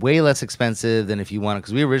way less expensive than if you want it,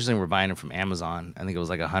 because we originally were buying them from Amazon. I think it was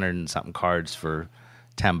like 100 and something cards for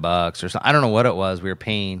 $10 or something. I don't know what it was. We were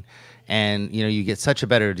paying, and you get such a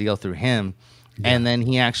better deal through him. Yeah. And then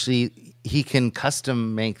he can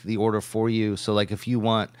custom make the order for you. So like if you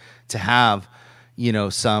want to have,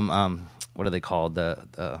 some what are they called, the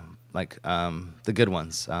good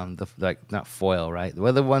ones, not foil, right? What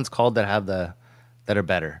are the ones called that are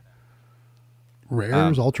better?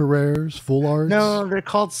 Rares, ultra rares, full arts? No, they're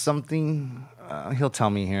called something. He'll tell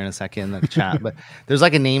me here in a second in the chat. But there's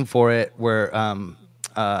like a name for it where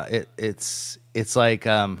it's like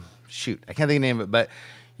shoot, I can't think of the name of it. But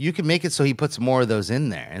you can make it so he puts more of those in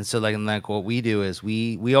there. And so like what we do is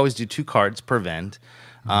we always do 2 cards per vend,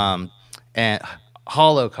 and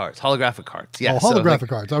holographic cards. Yeah, holographic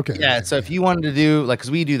cards. Okay. Yeah. Okay, so if you wanted to do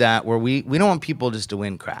because we do that where we don't want people just to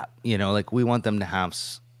win crap. Like we want them to have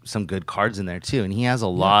some good cards in there too, and he has a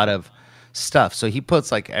lot of stuff. So he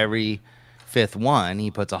puts like every fifth one,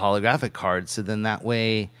 he puts a holographic card. So then that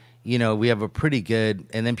way, we have a pretty good,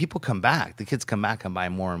 and then people come back. The kids come back and buy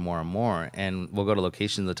more and more and more. And we'll go to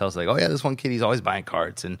locations that tell us like, oh yeah, this one kid, he's always buying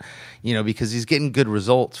cards. And, because he's getting good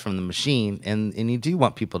results from the machine. And you do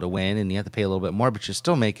want people to win, and you have to pay a little bit more, but you're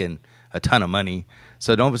still making a ton of money.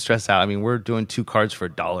 So don't stress out. I mean, we're doing 2 cards for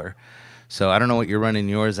 $1. So I don't know what you're running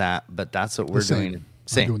yours at, but that's what we're doing.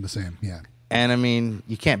 Same. I'm doing the same. Yeah. And I mean,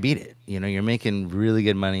 you can't beat it. You're making really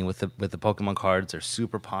good money with the Pokemon cards. They're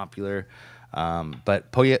super popular.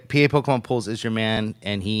 But PA Pokemon Pulls is your man,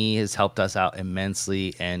 and he has helped us out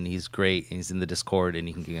immensely, and he's great. And he's in the Discord, and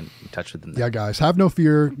you can get in touch with him there. Yeah, guys, have no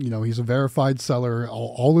fear. He's a verified seller.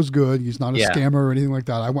 All is good. He's not a scammer or anything like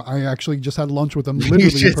that. I actually just had lunch with him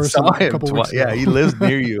literally in person a couple weeks ago. Yeah, he lives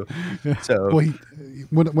near you. So well,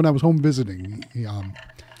 when I was home visiting,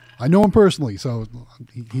 I know him personally, so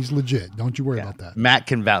he's legit. Don't you worry about that. Matt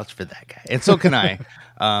can vouch for that guy, and so can I.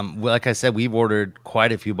 Like I said, we've ordered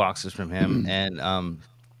quite a few boxes from him, and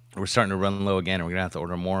we're starting to run low again, and we're going to have to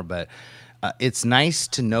order more. But it's nice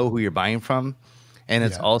to know who you're buying from, and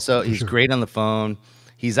it's also he's great on the phone.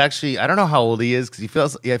 He's actually, I don't know how old he is,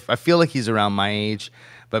 because I feel like he's around my age,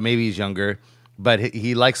 but maybe he's younger. But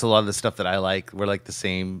he likes a lot of the stuff that I like. We're like the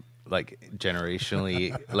same, like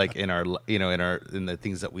generationally, like in the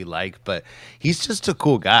things that we like. But he's just a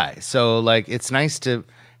cool guy. So like, it's nice to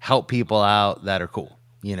help people out that are cool,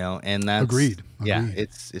 and that's agreed. Yeah,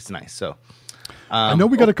 it's nice. So I know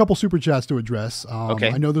we got a couple super chats to address. Okay.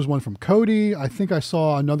 I know there's one from Cody. I think I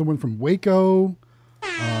saw another one from Waco.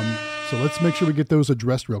 So let's make sure we get those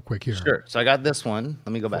addressed real quick here. Sure. So I got this one.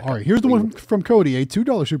 Let me go back. All right. Here's the one from Cody. A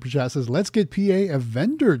 $2 super chat says, "Let's get PA a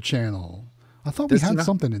vendor channel." I thought we had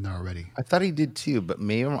something in there already. I thought he did too, but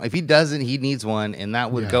maybe if he doesn't, he needs one, and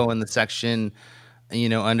that would go in the section,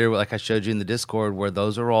 under, like I showed you in the Discord, where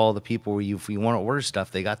those are all the people where if you want to order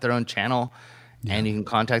stuff, they got their own channel, and you can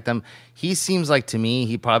contact them. He seems like, to me,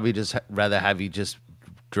 he probably just rather have you just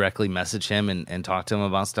directly message him and talk to him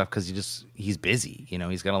about stuff, because he's busy.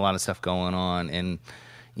 He's got a lot of stuff going on, and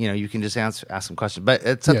you can just ask some questions. But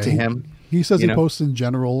it's up to him. He says he posts in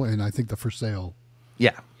general, and I think the for sale.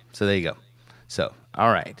 Yeah. So there you go. So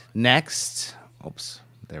all right. Next. Oops.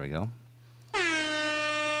 There we go.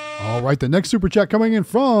 All right. The next super chat coming in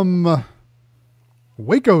from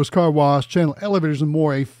Waco's Car Wash, Channel Elevators and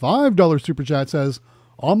More. A $5 super chat says,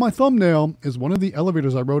 "On my thumbnail is one of the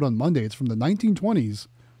elevators I rode on Monday. It's from the 1920s.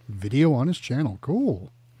 Video on his channel." Cool.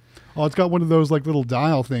 Oh, it's got one of those like little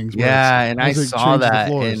dial things. Yeah, and I saw that,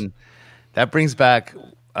 and that brings back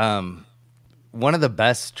one of the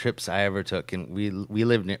best trips I ever took. And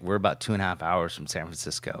we're about 2.5 hours from San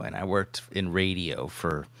Francisco, and I worked in radio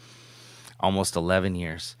for almost 11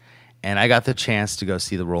 years. And I got the chance to go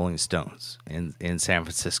see the Rolling Stones in San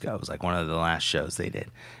Francisco. It was like one of the last shows they did.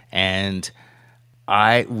 And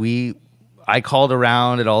I called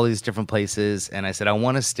around at all these different places, and I said, I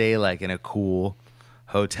want to stay like in a cool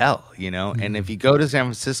hotel, And if you go to San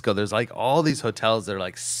Francisco, there's like all these hotels that are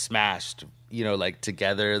like smashed, like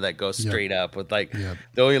together, that go straight up with like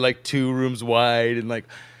they're only like 2 rooms wide. And like,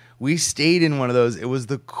 we stayed in one of those. It was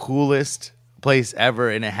the coolest place ever,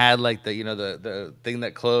 and it had like the thing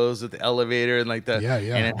that closed with the elevator, and like and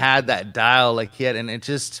it had that dial like he had, and it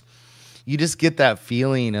just, you just get that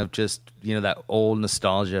feeling of just that old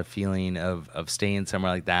nostalgia feeling of staying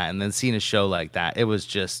somewhere like that, and then seeing a show like that. It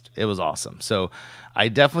was awesome. So I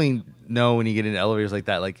definitely know when you get into elevators like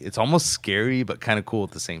that, like it's almost scary but kind of cool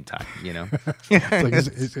at the same time. It's like,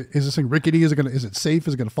 is this thing rickety? Is it safe?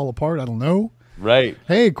 Is it gonna fall apart? I don't know. Right.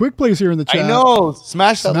 Hey, Quick Plays here in the chat. I know.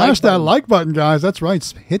 Smash that like button, guys. That's right.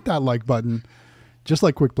 Hit that like button. Just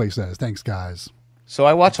like Quick Play says. Thanks, guys. So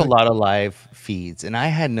I watch a lot of live feeds, and I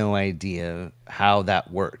had no idea how that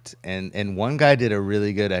worked. And one guy did a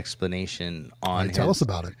really good explanation on Tell us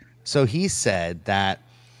about it. So he said that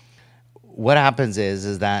what happens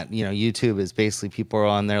is that, YouTube is basically people are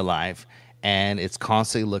on their live, and it's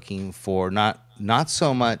constantly looking for not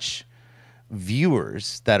so much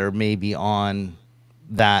viewers that are maybe on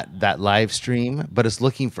that live stream, but it's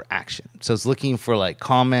looking for action. So it's looking for like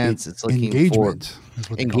comments. It's looking engagement.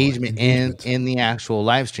 For engagement in the actual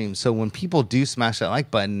live stream. So when people do smash that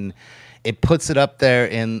like button, it puts it up there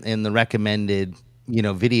in the recommended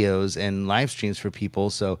videos and live streams for people.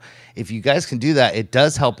 So if you guys can do that, it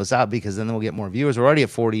does help us out, because then we'll get more viewers. We're already at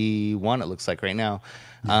 41, it looks like right now.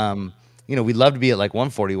 We'd love to be at like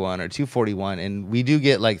 141 or 241, and we do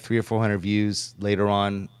get like 300 or 400 views later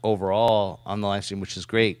on overall on the live stream, which is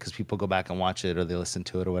great because people go back and watch it, or they listen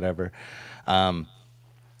to it or whatever.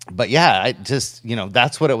 but yeah, I just,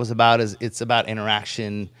 that's what it was about. Is it's about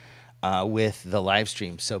interaction with the live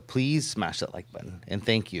stream. So please smash that like button, and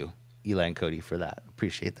thank you, Eli and Cody, for that.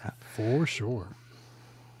 Appreciate that for sure.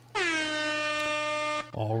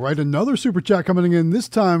 All right, another super chat coming in. This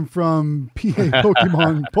time from PA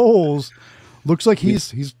Pokemon Polls. Looks like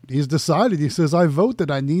he's decided. He says, "I vote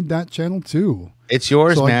that I need that channel too." It's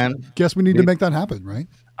yours, so man. I guess we need to make that happen, right?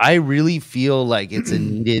 I really feel like it's a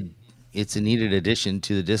needed addition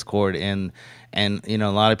to the Discord, and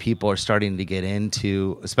a lot of people are starting to get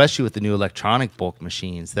into, especially with the new electronic bulk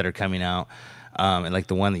machines that are coming out, and like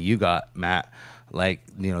the one that you got, Matt. Like,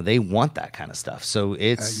 they want that kind of stuff. So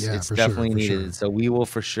it's definitely needed. Sure. So we will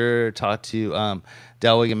for sure talk to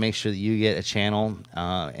Delwig and make sure that you get a channel,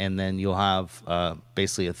 and then you'll have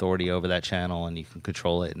basically authority over that channel, and you can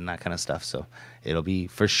control it and that kind of stuff. So it'll be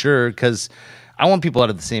for sure, because I want people to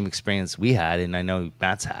have the same experience we had, and I know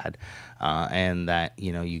Matt's had, and that,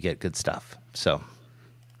 you get good stuff. So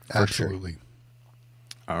absolutely. Sure.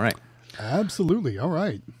 All right. Absolutely. All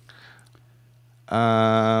right.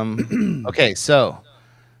 Okay, so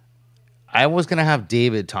I was gonna have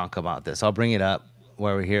David talk about this. I'll bring it up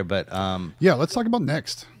while we're here, but yeah, let's talk about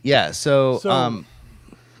next. Yeah, so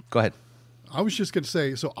go ahead. I was just gonna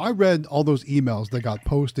say, so I read all those emails that got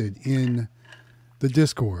posted in the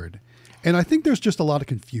Discord, and I think there's just a lot of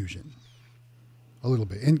confusion, a little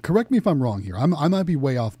bit. And correct me if I'm wrong here. I might be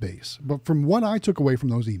way off base, but from what I took away from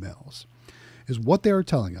those emails, is what they are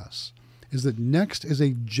telling us is that Next is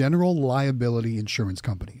a general liability insurance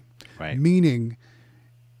company. Right. Meaning,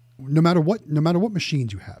 no matter what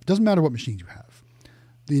machines you have, doesn't matter what machines you have,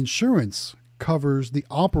 the insurance covers the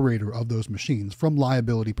operator of those machines from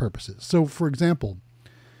liability purposes. So, for example,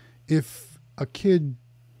 if a kid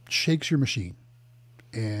shakes your machine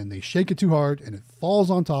and they shake it too hard and it falls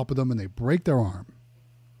on top of them and they break their arm,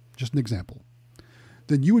 just an example,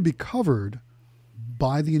 then you would be covered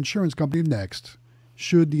by the insurance company Next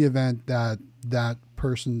should the event that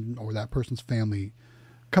person or that person's family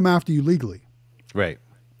come after you legally. Right.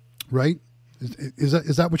 Right?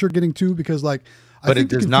 Is that what you're getting to? Because but it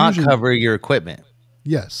does not cover your equipment.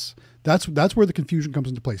 Yes. That's where the confusion comes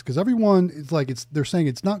into place, because everyone is they're saying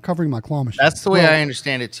it's not covering my claw machine. That's the way I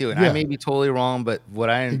understand it too. And I may be totally wrong, but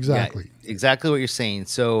exactly what you're saying.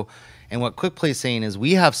 So, and what Quick Play is saying is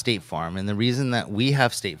we have State Farm, and the reason that we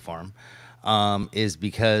have State Farm is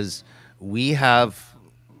because we're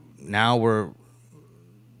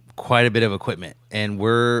quite a bit of equipment, and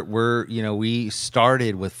we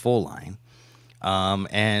started with full line,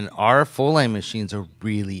 and our full line machines are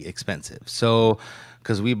really expensive. So,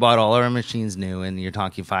 because we bought all our machines new, and you're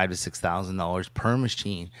talking $5,000 to $6,000 per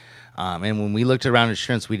machine. And when we looked around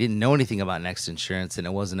insurance, we didn't know anything about Next Insurance, and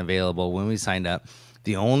it wasn't available when we signed up.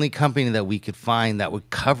 The only company that we could find that would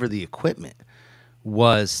cover the equipment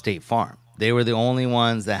was State Farm. They were the only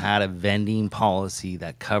ones that had a vending policy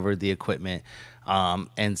that covered the equipment.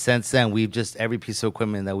 And since then, every piece of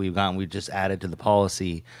equipment that we've gotten, we've just added to the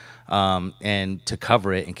policy and to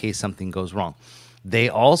cover it in case something goes wrong. They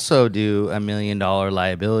also do $1 million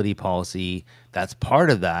liability policy. That's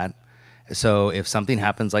part of that. So if something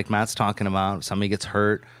happens like Matt's talking about, if somebody gets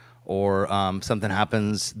hurt or something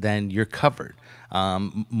happens, then you're covered.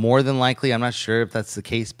 More than likely, I'm not sure if that's the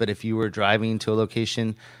case, but if you were driving to a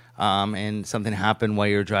location and something happened while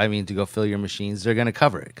you're driving to go fill your machines, they're going to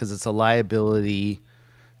cover it because it's a liability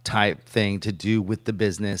type thing to do with the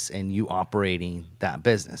business and you operating that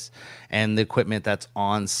business. And the equipment that's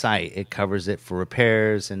on site, it covers it for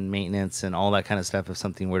repairs and maintenance and all that kind of stuff if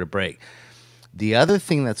something were to break. The other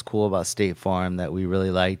thing that's cool about State Farm that we really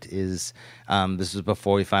liked is, this was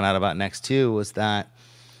before we found out about Next 2, was that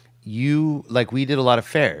we did a lot of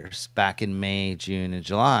fairs back in May, June, and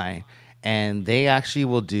July, and they actually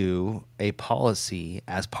will do a policy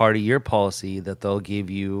as part of your policy that they'll give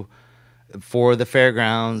you for the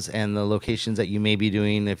fairgrounds and the locations that you may be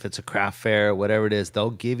doing. If it's a craft fair, whatever it is,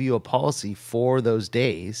 they'll give you a policy for those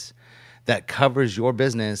days that covers your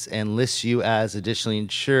business and lists you as additionally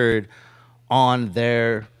insured on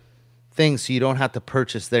their thing, so you don't have to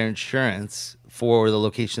purchase their insurance for the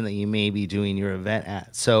location that you may be doing your event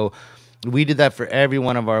at. So we did that for every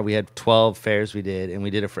one of we had 12 fairs we did, and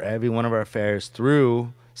we did it for every one of our fairs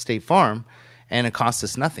through State Farm, and it cost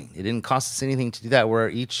us nothing. It didn't cost us anything to do that, where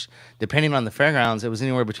each, depending on the fairgrounds, it was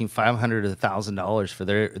anywhere between $500 to $1,000 for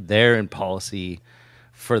their policy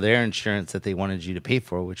for their insurance that they wanted you to pay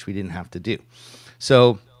for, which we didn't have to do.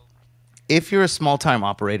 So if you're a small-time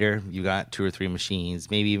operator, you got 2 or 3 machines,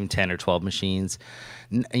 maybe even 10 or 12 machines,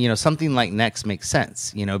 something like Next makes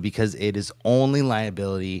sense, because it is only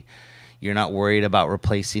liability. You're not worried about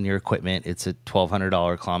replacing your equipment. It's a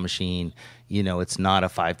 $1,200 claw machine. It's not a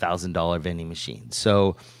 $5,000 vending machine.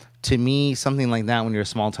 So to me, something like that, when you're a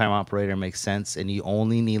small time operator, makes sense, and you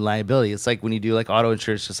only need liability. It's like when you do like auto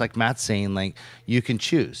insurance, just like Matt's saying, like you can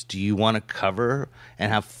choose. Do you want to cover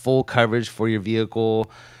and have full coverage for your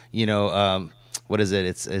vehicle? What is it?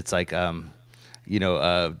 It's like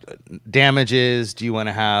damages. Do you want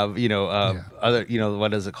to have other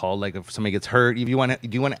what is it called? Like if somebody gets hurt, do you want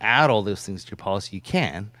to add all those things to your policy? You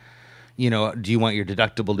can. Do you want your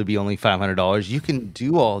deductible to be only $500? You can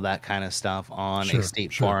do all that kind of stuff on a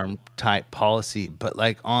State Farm type policy, but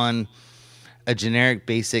like on a generic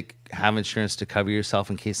basic have insurance to cover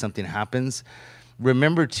yourself in case something happens.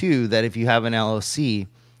 Remember too that if you have an LLC,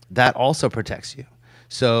 that also protects you.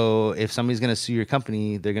 So if somebody's going to sue your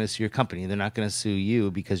company, they're going to sue your company. They're not going to sue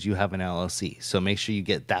you because you have an LLC. So make sure you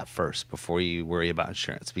get that first before you worry about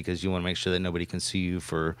insurance, because you want to make sure that nobody can sue you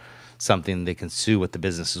for something. They can sue what the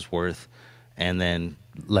business is worth and then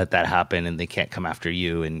let that happen, and they can't come after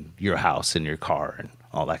you and your house and your car and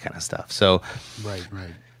all that kind of stuff. So right.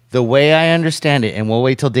 The way I understand it, and we'll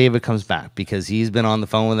wait till David comes back because he's been on the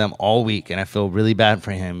phone with them all week, and I feel really bad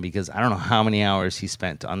for him because I don't know how many hours he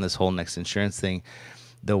spent on this whole next insurance thing.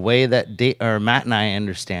 The way that Matt and I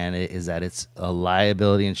understand it is that it's a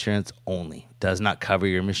liability insurance only. Does not cover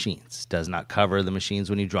your machines. Does not cover the machines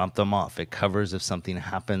when you drop them off. It covers if something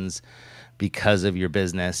happens because of your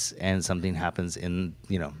business and something happens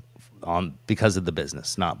because of the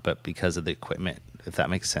business, but because of the equipment, if that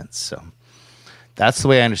makes sense. So that's the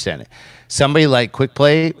way I understand it. Somebody like Quick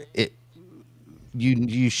Play,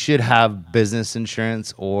 you should have business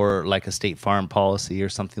insurance or like a State Farm policy or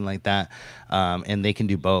something like that, and they can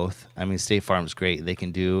do both. I mean, State Farm's great. They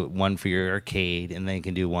can do one for your arcade, and they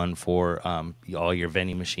can do one for all your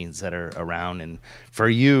vending machines that are around. And for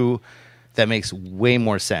you, that makes way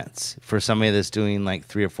more sense. For somebody that's doing like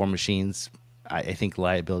 3 or 4 machines, I think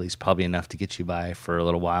liability is probably enough to get you by for a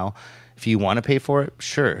little while. If you want to pay for it,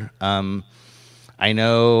 sure. I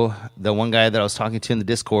know the one guy that I was talking to in the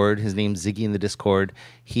Discord, his name's Ziggy in the Discord,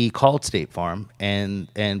 he called State Farm, and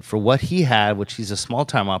for what he had, which he's a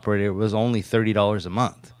small-time operator, it was only $30 a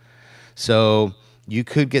month. So you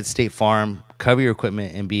could get State Farm, cover your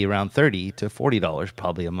equipment, and be around $30 to $40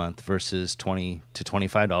 probably a month versus $20 to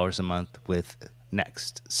 $25 a month with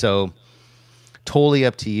Next. So totally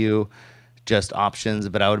up to you. Just options,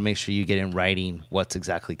 but I would make sure you get in writing what's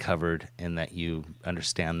exactly covered and that you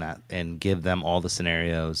understand that, and give them all the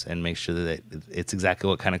scenarios and make sure that it's exactly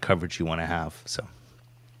what kind of coverage you want to have. So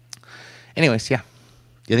anyways, yeah,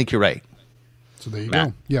 I think you're right. So there you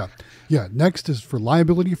go. Yeah. Next is for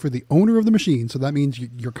liability for the owner of the machine. So that means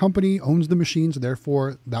your company owns the machines,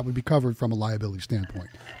 therefore that would be covered from a liability standpoint.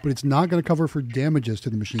 But it's not going to cover for damages to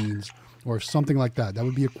the machines or something like that. That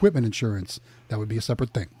would be equipment insurance. That would be a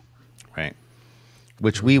separate thing. Right.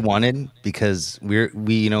 Which we wanted because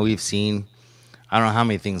we've seen, I don't know how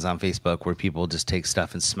many things on Facebook where people just take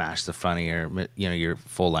stuff and smash the front of your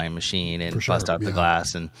full line machine and bust out the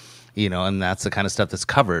glass, and and that's the kind of stuff that's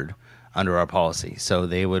covered under our policy. So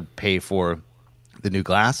they would pay for the new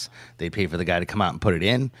glass, they'd pay for the guy to come out and put it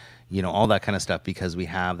in, all that kind of stuff because we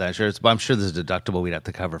have that insurance. But I'm sure there's a deductible we'd have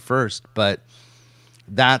to cover first, but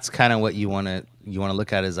that's kind of what you want to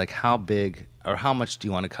look at is like how big or how much do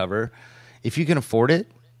you want to cover if you can afford it.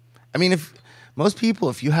 I mean, if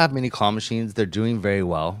you have mini claw machines, they're doing very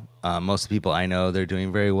well. Most people I know, they're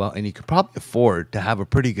doing very well, and you could probably afford to have a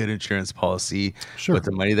pretty good insurance policy with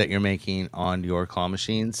the money that you're making on your claw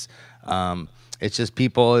machines. It's just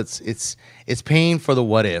people, it's paying for the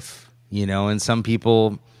what if, and some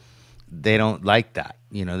people, they don't like that.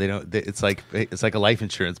 They don't. It's like a life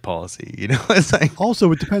insurance policy. It's like.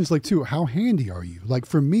 Also, it depends, like too. How handy are you? Like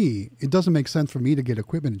for me, it doesn't make sense for me to get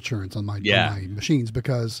equipment insurance on my machines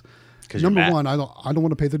because number one, I don't want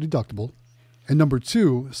to pay the deductible, and number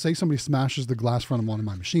two, say somebody smashes the glass front of one of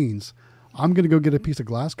my machines, I'm going to go get a piece of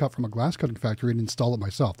glass cut from a glass cutting factory and install it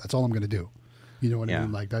myself. That's all I'm going to do. You know what I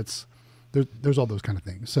mean? Like there's all those kind of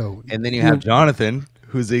things. So and then you have Jonathan,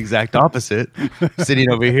 who's the exact opposite, sitting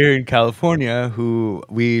over here in California, who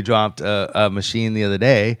we dropped a machine the other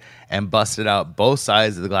day and busted out both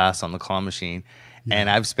sides of the glass on the claw machine. Yeah. And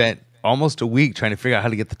I've spent almost a week trying to figure out how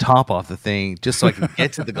to get the top off the thing just so I can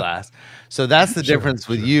get to the glass. So that's the difference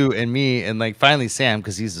with you and me. And like finally Sam,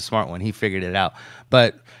 because he's the smart one, he figured it out.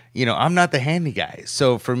 But I'm not the handy guy.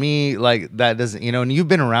 So for me, like that doesn't, and you've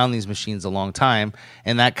been around these machines a long time,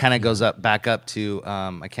 and that kind of goes back up to,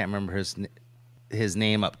 I can't remember his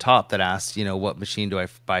name up top that asked, what machine do I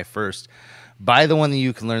buy first? Buy the one that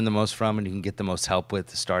you can learn the most from and you can get the most help with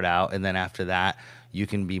to start out. And then after that, you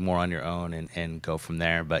can be more on your own and go from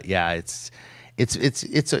there. But yeah, it's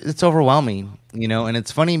overwhelming, you know. And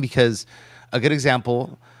it's funny because a good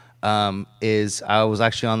example is I was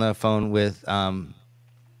actually on the phone with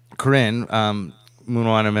Corinne,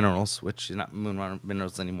 Moonwana Minerals, which is not Moonwana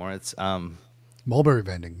Minerals anymore. It's Mulberry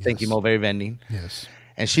Vending. Yes. thank you, Mulberry Vending. Yes.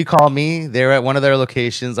 And she called me. They were at one of their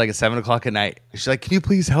locations like at 7:00 at night. She's like, "Can you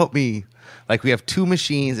please help me? Like, we have 2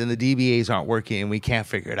 machines and the DBAs aren't working and we can't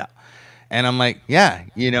figure it out." And I'm like, "Yeah,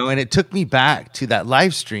 you know." And it took me back to that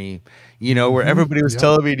live stream, you know, where everybody was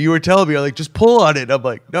telling me, and you were telling me, like, just pull on it. And I'm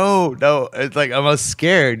like, no. It's like I was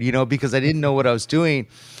scared, you know, because I didn't know what I was doing.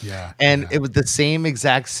 Yeah. And it was the same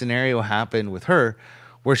exact scenario happened with her,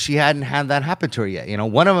 where she hadn't had that happen to her yet. You know,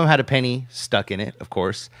 one of them had a penny stuck in it, of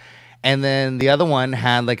course. And then the other one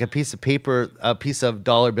had like a piece of paper, a piece of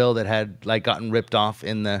dollar bill that had like gotten ripped off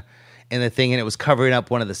in the thing, and it was covering up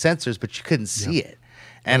one of the sensors, but you couldn't see it.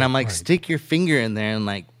 And I'm like, stick your finger in there and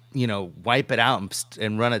like, you know, wipe it out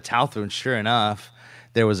and run a towel through. And sure enough,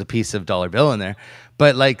 there was a piece of dollar bill in there.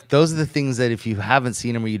 But like, those are the things that if you haven't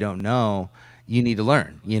seen them or you don't know, you need to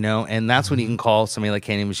learn, you know. And that's when you can call somebody like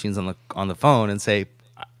Candy Machines on the phone and say,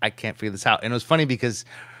 I can't figure this out. And it was funny because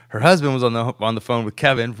her husband was on the phone with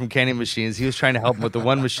Kevin from Candy Machines. He was trying to help him with the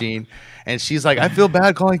one machine, and she's like, "I feel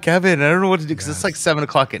bad calling Kevin. I don't know what to do because it's like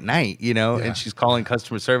 7:00 at night, you know." And she's calling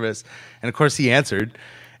customer service, and of course he answered,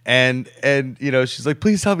 and you know, she's like,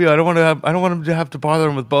 "Please help me. I don't want him to have to bother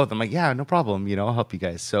him with both." I'm like, "Yeah, no problem. You know, I'll help you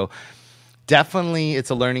guys." So definitely, it's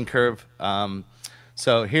a learning curve.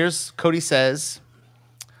 So here's Cody says,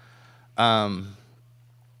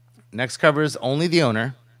 next covers only the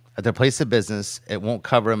owner at their place of business. It won't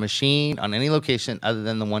cover a machine on any location other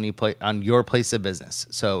than the one you play on your place of business.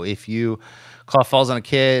 So if you call falls on a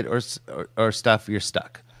kid or stuff, you're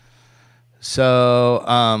stuck. So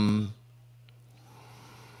I'm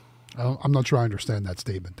not sure I understand that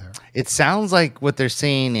statement there. it sounds like what they're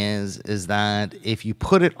saying is that if you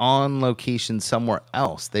put it on location somewhere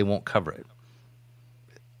else, they won't cover it.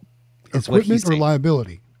 It's what he's Equipment or saying.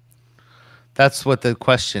 liability? That's what the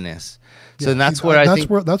question is. So Yeah, that's see, where I that's think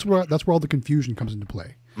where all the confusion comes into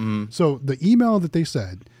play. So the email that they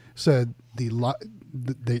said they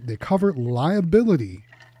cover liability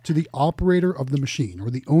to the operator of the machine or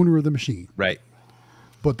the owner of the machine, right.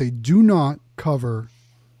 but they do not cover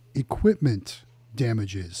equipment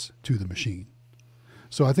damages to the machine.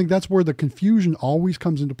 So I think that's where the confusion always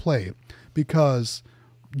comes into play, because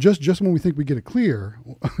just when we think we get it clear,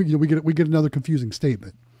 you know, we get another confusing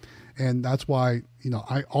statement. And that's why, you know,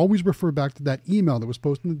 I always refer back to that email that was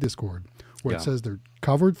posted in the Discord where it says they're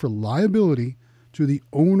covered for liability to the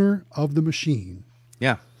owner of the machine,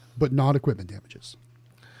 Yeah. but not equipment damages.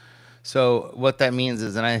 So what that means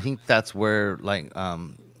is, and I think that's where like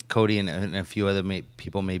Cody and a few other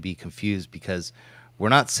people may be confused, because we're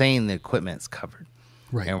not saying the equipment's covered.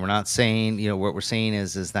 Right. And we're not saying, you know, what we're saying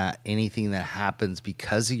is that anything that happens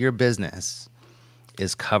because of your business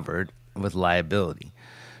is covered with liability.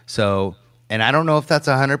 So, and I don't know if that's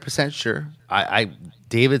 100% sure.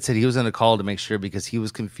 David said he was on a call to make sure, because he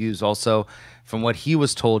was confused also. From what he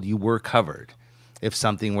was told, you were covered if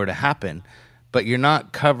something were to happen, but you're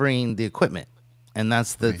not covering the equipment. And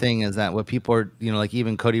that's the thing, is that what people are, you know, like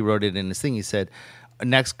even Cody wrote it in his thing. He said,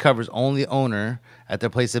 next covers only the owner at their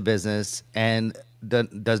place of business and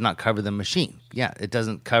does not cover the machine. Yeah, it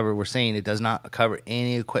doesn't cover, we're saying it does not cover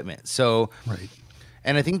any equipment. So, Right.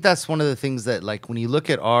 and I think that's one of the things that, like, when you look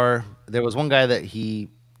at there was one guy that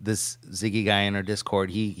this Ziggy guy in our Discord,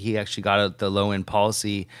 he actually got the low end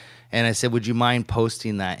policy. And I said, would you mind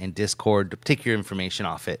posting that in Discord to take your information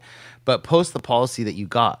off it, but post the policy that you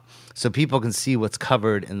got so people can see what's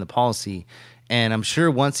covered in the policy. And I'm sure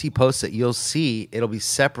once he posts it, you'll see it'll be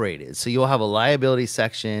separated. So you'll have a liability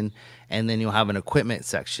section and then you'll have an equipment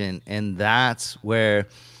section. And that's where,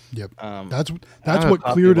 Yep. That's what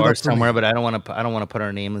cleared it up for somewhere, me. but I don't want to put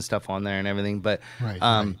our name and stuff on there and everything. But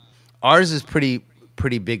Right. Ours is pretty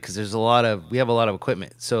big, because we have a lot of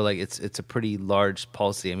equipment. So like it's a pretty large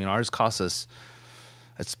policy. I mean, ours costs us,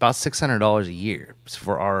 it's about $600 a year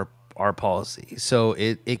for our policy. So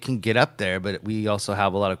it can get up there, but we also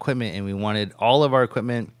have a lot of equipment, and we wanted all of our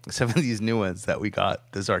equipment, except for these new ones that we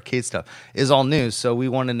got, this arcade stuff, is all new. So we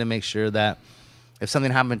wanted to make sure that if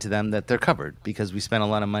something happened to them, that they're covered, because we spent a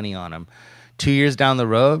lot of money on them. 2 years down the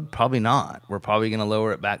road, probably not. We're probably going to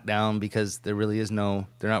lower it back down, because there really is they're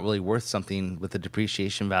not really worth something with the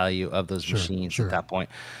depreciation value of those machines at that point.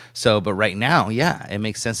 So, but right now, yeah, it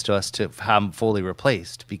makes sense to us to have them fully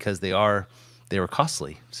replaced, because they were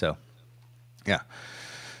costly. So, yeah.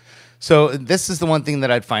 So this is the one thing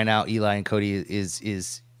that I'd find out, Eli and Cody,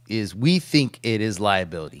 is we think it is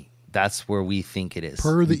liability, that's where we think it is.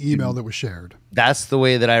 Per the email that was shared. That's the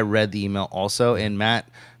way that I read the email also. And Matt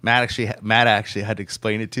actually had to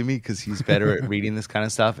explain it to me because he's better at reading this kind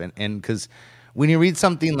of stuff. And because when you read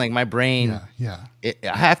something like my brain, I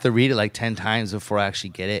have to read it like 10 times before I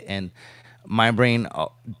actually get it. And my brain,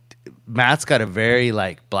 Matt's got a very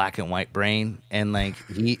like black and white brain, and like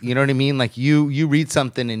you know what I mean? Like you read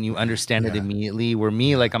something and you understand it immediately. Where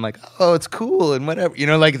me, like I'm like, oh, it's cool and whatever, you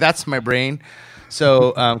know, like that's my brain.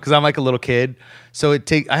 So, because I'm like a little kid, so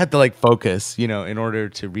I had to like focus, you know, in order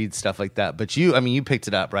to read stuff like that. But you picked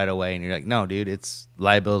it up right away, and you're like, no, dude, it's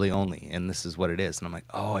liability only, and this is what it is. And I'm like,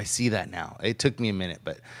 oh, I see that now. It took me a minute,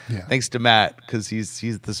 but thanks to Matt, because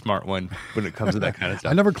he's the smart one when it comes to that kind of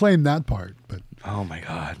stuff. I never claimed that part, but oh my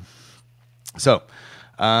god. So,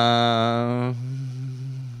 but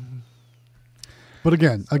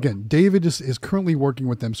again, David is currently working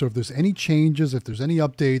with them. So if there's any changes, if there's any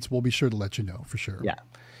updates, we'll be sure to let you know for sure. Yeah,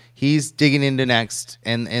 he's digging into next,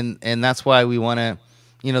 and that's why we want to.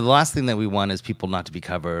 You know, the last thing that we want is people not to be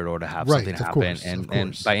covered or to have something happen.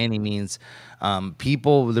 And by any means,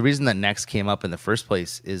 people. The reason that Next came up in the first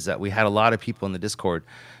place is that we had a lot of people in the Discord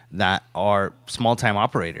that are small-time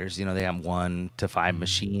operators. You know, they have 1 to 5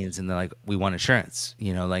 machines, and they're like, we want insurance.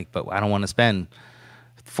 You know, like, but I don't want to spend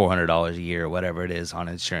 $400 a year or whatever it is on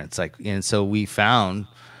insurance. Like, and so we found,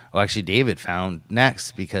 well, actually David found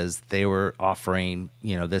Next because they were offering,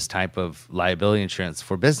 you know, this type of liability insurance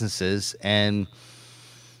for businesses. And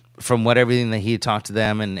from everything that he had talked to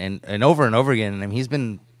them and over again, and I mean, he's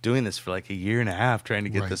been doing this for like a year and a half trying to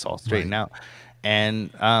get this all straightened out. And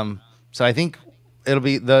so I think it'll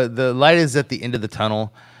be the light is at the end of the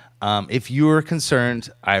tunnel. If you're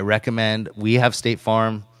concerned, I recommend, we have State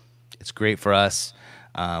Farm. It's great for us.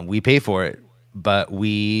 We pay for it, but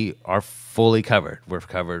we are fully covered. We're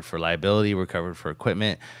covered for liability. We're covered for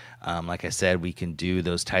equipment. Like I said, we can do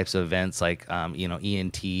those types of events like, you know,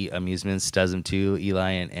 ENT Amusements does them too.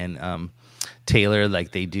 Eli and Taylor,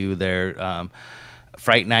 like they do their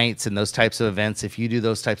Fright Nights and those types of events. If you do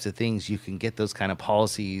those types of things, you can get those kind of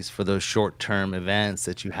policies for those short-term events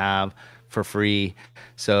that you have for free.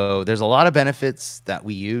 So there's a lot of benefits that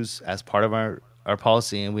we use as part of our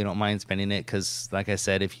policy, and we don't mind spending it because, like I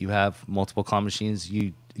said, if you have multiple claw machines,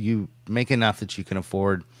 you make enough that you can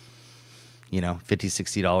afford, you know, $50,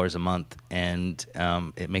 $60 a month, and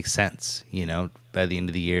it makes sense, you know, by the end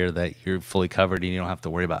of the year that you're fully covered and you don't have to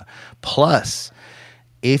worry about it. Plus,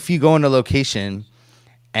 if you go into a location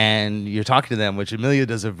and you're talking to them, which Amelia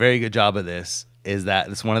does a very good job of this, is that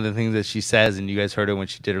it's one of the things that she says, and you guys heard her when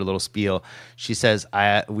she did her little spiel. She says,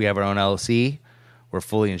 we have our own LLC. We're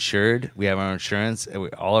fully insured. We have our own insurance.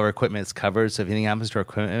 All of our equipment is covered. So if anything happens to our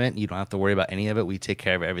equipment, you don't have to worry about any of it. We take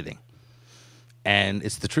care of everything. And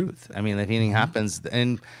it's the truth. I mean, if anything happens,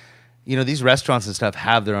 and, you know, these restaurants and stuff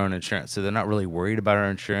have their own insurance. So they're not really worried about our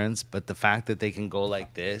insurance. But the fact that they can go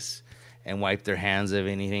like this and wipe their hands of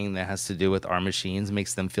anything that has to do with our machines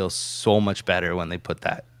makes them feel so much better when they put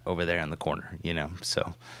that over there in the corner, you know.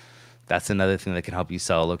 So that's another thing that can help you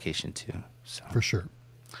sell a location too. So. For sure.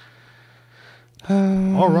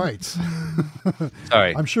 All right.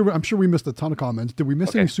 Sorry. I'm sure we missed a ton of comments. Did we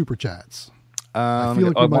miss any super chats? I feel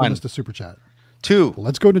like we might have missed a super chat. 2. Well,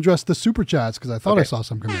 let's go and address the super chats because I thought I saw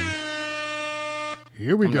some come in.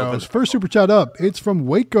 Here we go. First super chat up. It's from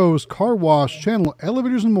Waco's Car Wash channel,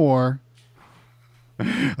 Elevators and More.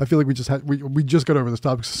 I feel like we just got over this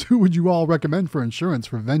topic. So who would you all recommend for insurance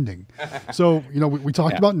for vending? So, you know, we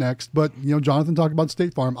talked about Next, but, you know, Jonathan talked about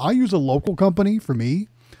State Farm. I use a local company for me,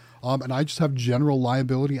 and I just have general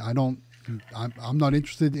liability. I'm not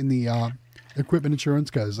interested in the equipment insurance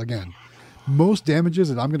because, again, most damages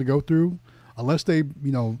that I'm going to go through, unless they,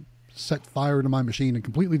 you know, set fire to my machine and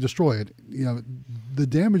completely destroy it, you know, the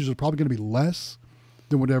damages are probably going to be less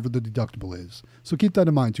than whatever the deductible is. So keep that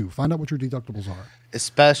in mind too. Find out what your deductibles are.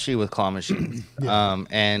 Especially with claw machines.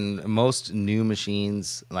 And most new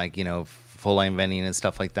machines, like, you know, full line vending and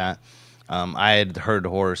stuff like that. I had heard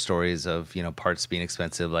horror stories of, you know, parts being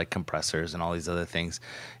expensive, like compressors and all these other things.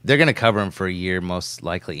 They're going to cover them for a year, most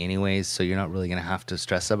likely anyways. So you're not really going to have to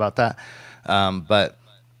stress about that. But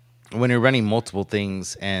when you're running multiple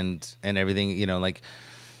things and everything, you know, like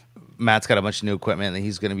Matt's got a bunch of new equipment that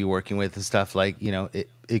he's going to be working with and stuff, like, you know,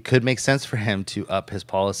 it could make sense for him to up his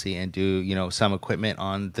policy and do, you know, some equipment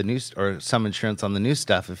on the new or some insurance on the new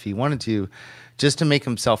stuff if he wanted to, just to make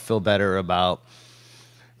himself feel better about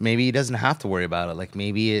maybe he doesn't have to worry about it. Like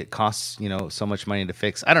maybe it costs, you know, so much money to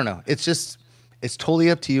fix. I don't know. It's totally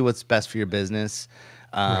up to you what's best for your business.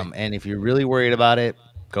 And if you're really worried about it,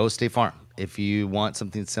 go State Farm. If you want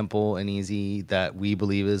something simple and easy that we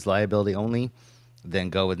believe is liability only, then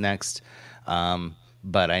go with Next.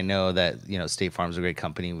 but I know that State Farm's a great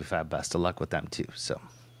company. We've had best of luck with them too. So,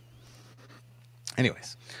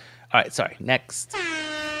 anyways, all right. Sorry. Next.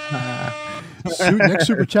 Next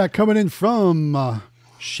super chat coming in from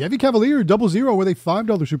Chevy Cavalier 00 with a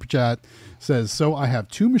 $5 super chat says, so I have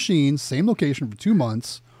 2 machines, same location for 2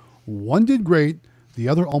 months. One did great, the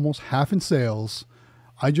other almost half in sales.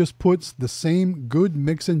 I just put the same good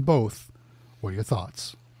mix in both. What are your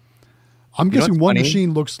thoughts? I'm guessing one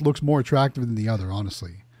machine looks more attractive than the other,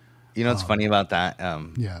 honestly. You know what's funny about that?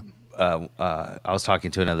 I was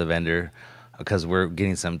talking to another vendor because we're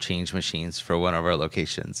getting some change machines for one of our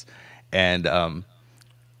locations. And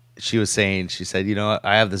she said,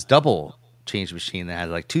 I have this double change machine that has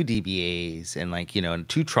like 2 DBAs and and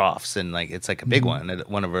 2 troughs, and it's like a big one at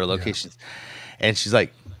one of our locations. Yeah. And she's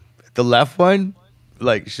like, the left one,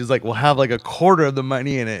 will have like a quarter of the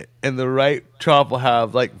money in it, and the right trough will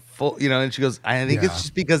have like full, and she goes, I think it's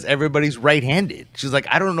just because everybody's right-handed. She's like,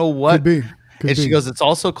 I don't know what. Could be. She goes, it's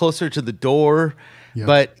also closer to the door,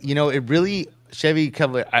 but it really, Chevy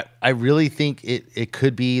Cavalier, I really think it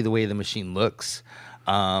could be the way the machine looks.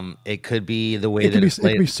 It could be the way that it's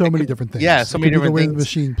played. It could be so many different things. Yeah, so many different things. The way the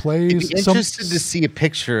machine plays. I'd be interested to see a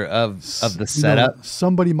picture of the setup.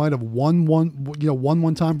 Somebody might have won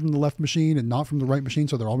one time from the left machine and not from the right machine,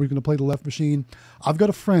 so they're always going to play the left machine. I've got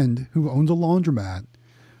a friend who owns a laundromat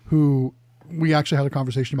who we actually had a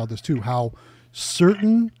conversation about this too, how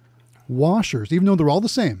certain washers, even though they're all the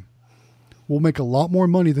same, will make a lot more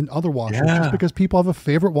money than other washers just because people have a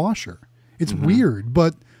favorite washer. It's weird,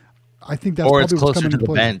 but I think that's or it's closer to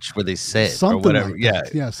the bench where they sit, something or whatever.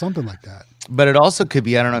 Like that. Something like that. But it also could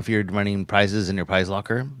be, I don't know if you're running prizes in your prize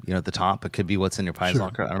locker, at the top. It could be what's in your prize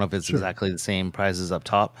locker. I don't know if it's exactly the same prizes up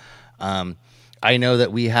top. I know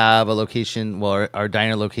that we have a location, our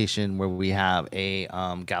diner location, where we have a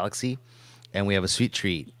Galaxy and we have a Sweet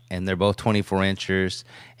Treat, and they're both 24 inchers.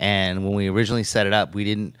 And when we originally set it up,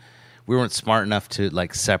 we weren't smart enough to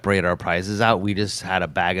separate our prizes out. We just had a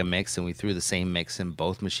bag of mix and we threw the same mix in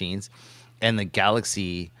both machines. And the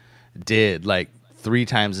Galaxy did 3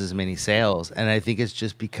 times as many sales. And I think it's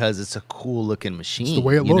just because it's a cool looking machine. It's the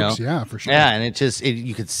way it looks, yeah, for sure. Yeah, and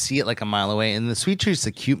you could see it like a mile away. And the Sweet Treat's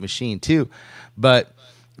a cute machine too. But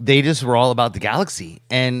they just were all about the Galaxy.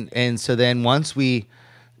 And so then once we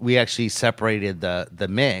actually separated the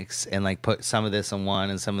mix and put some of this on one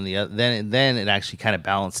and some of the other, then it actually kind of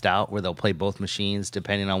balanced out where they'll play both machines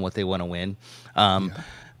depending on what they want to win.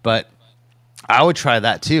 But I would try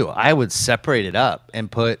that too. I would separate it up and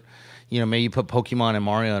put, maybe you put Pokemon and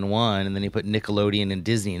Mario in one, and then you put Nickelodeon and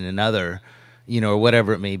Disney in another, or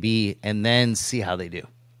whatever it may be, and then see how they do.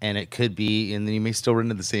 And it could be, and then you may still run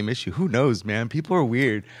into the same issue. Who knows, man? People are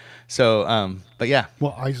weird. So, but yeah.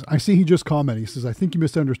 Well, I see he just commented. He says, I think you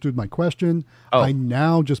misunderstood my question. Oh. I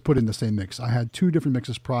now just put in the same mix. I had 2 different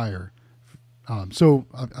mixes prior. So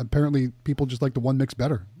apparently people just like the one mix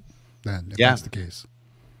better then, if that's the case.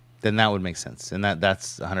 Then that would make sense. And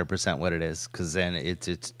that's 100% what it is, because then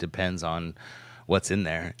it depends on what's in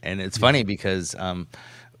there. And it's funny because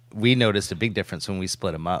we noticed a big difference when we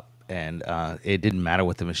split them up. And it didn't matter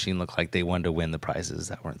what the machine looked like. They wanted to win the prizes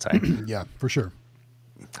that were inside. Yeah, for sure.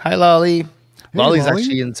 Hi, Lolly. Hey, Lolly's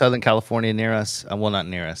actually in Southern California near us. Well, not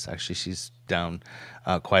near us, actually. She's down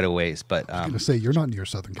quite a ways. But I was going to say, you're not near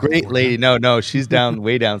Southern California. Great lady. No, she's down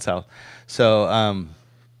way down south. So, all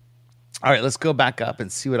right, let's go back up and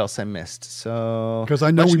see what else I missed. So, because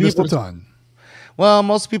I know we missed a ton. Well,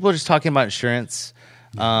 most people are just talking about insurance.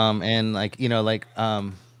 And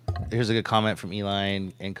here's a good comment from Eli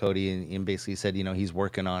and Cody, and basically said, he's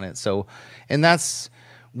working on it. So, and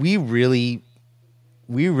we really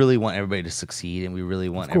want everybody to succeed, and we really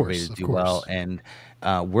want everybody to do well. And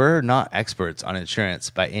we're not experts on insurance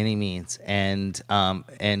by any means. And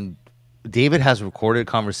David has recorded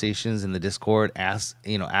conversations in the Discord,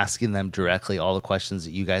 asking them directly all the questions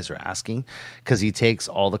that you guys are asking, because he takes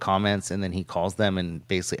all the comments and then he calls them and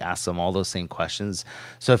basically asks them all those same questions.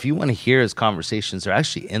 So if you want to hear his conversations, they're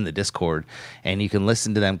actually in the Discord, and you can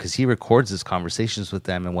listen to them because he records his conversations with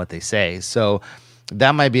them and what they say. So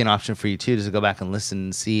that might be an option for you too, just to go back and listen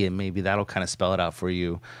and see, and maybe that'll kind of spell it out for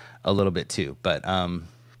you a little bit too. But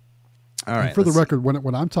all right. And for the record,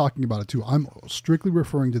 when I'm talking about it too, I'm strictly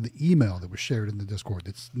referring to the email that was shared in the Discord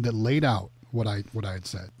that laid out what I had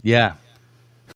said. Yeah,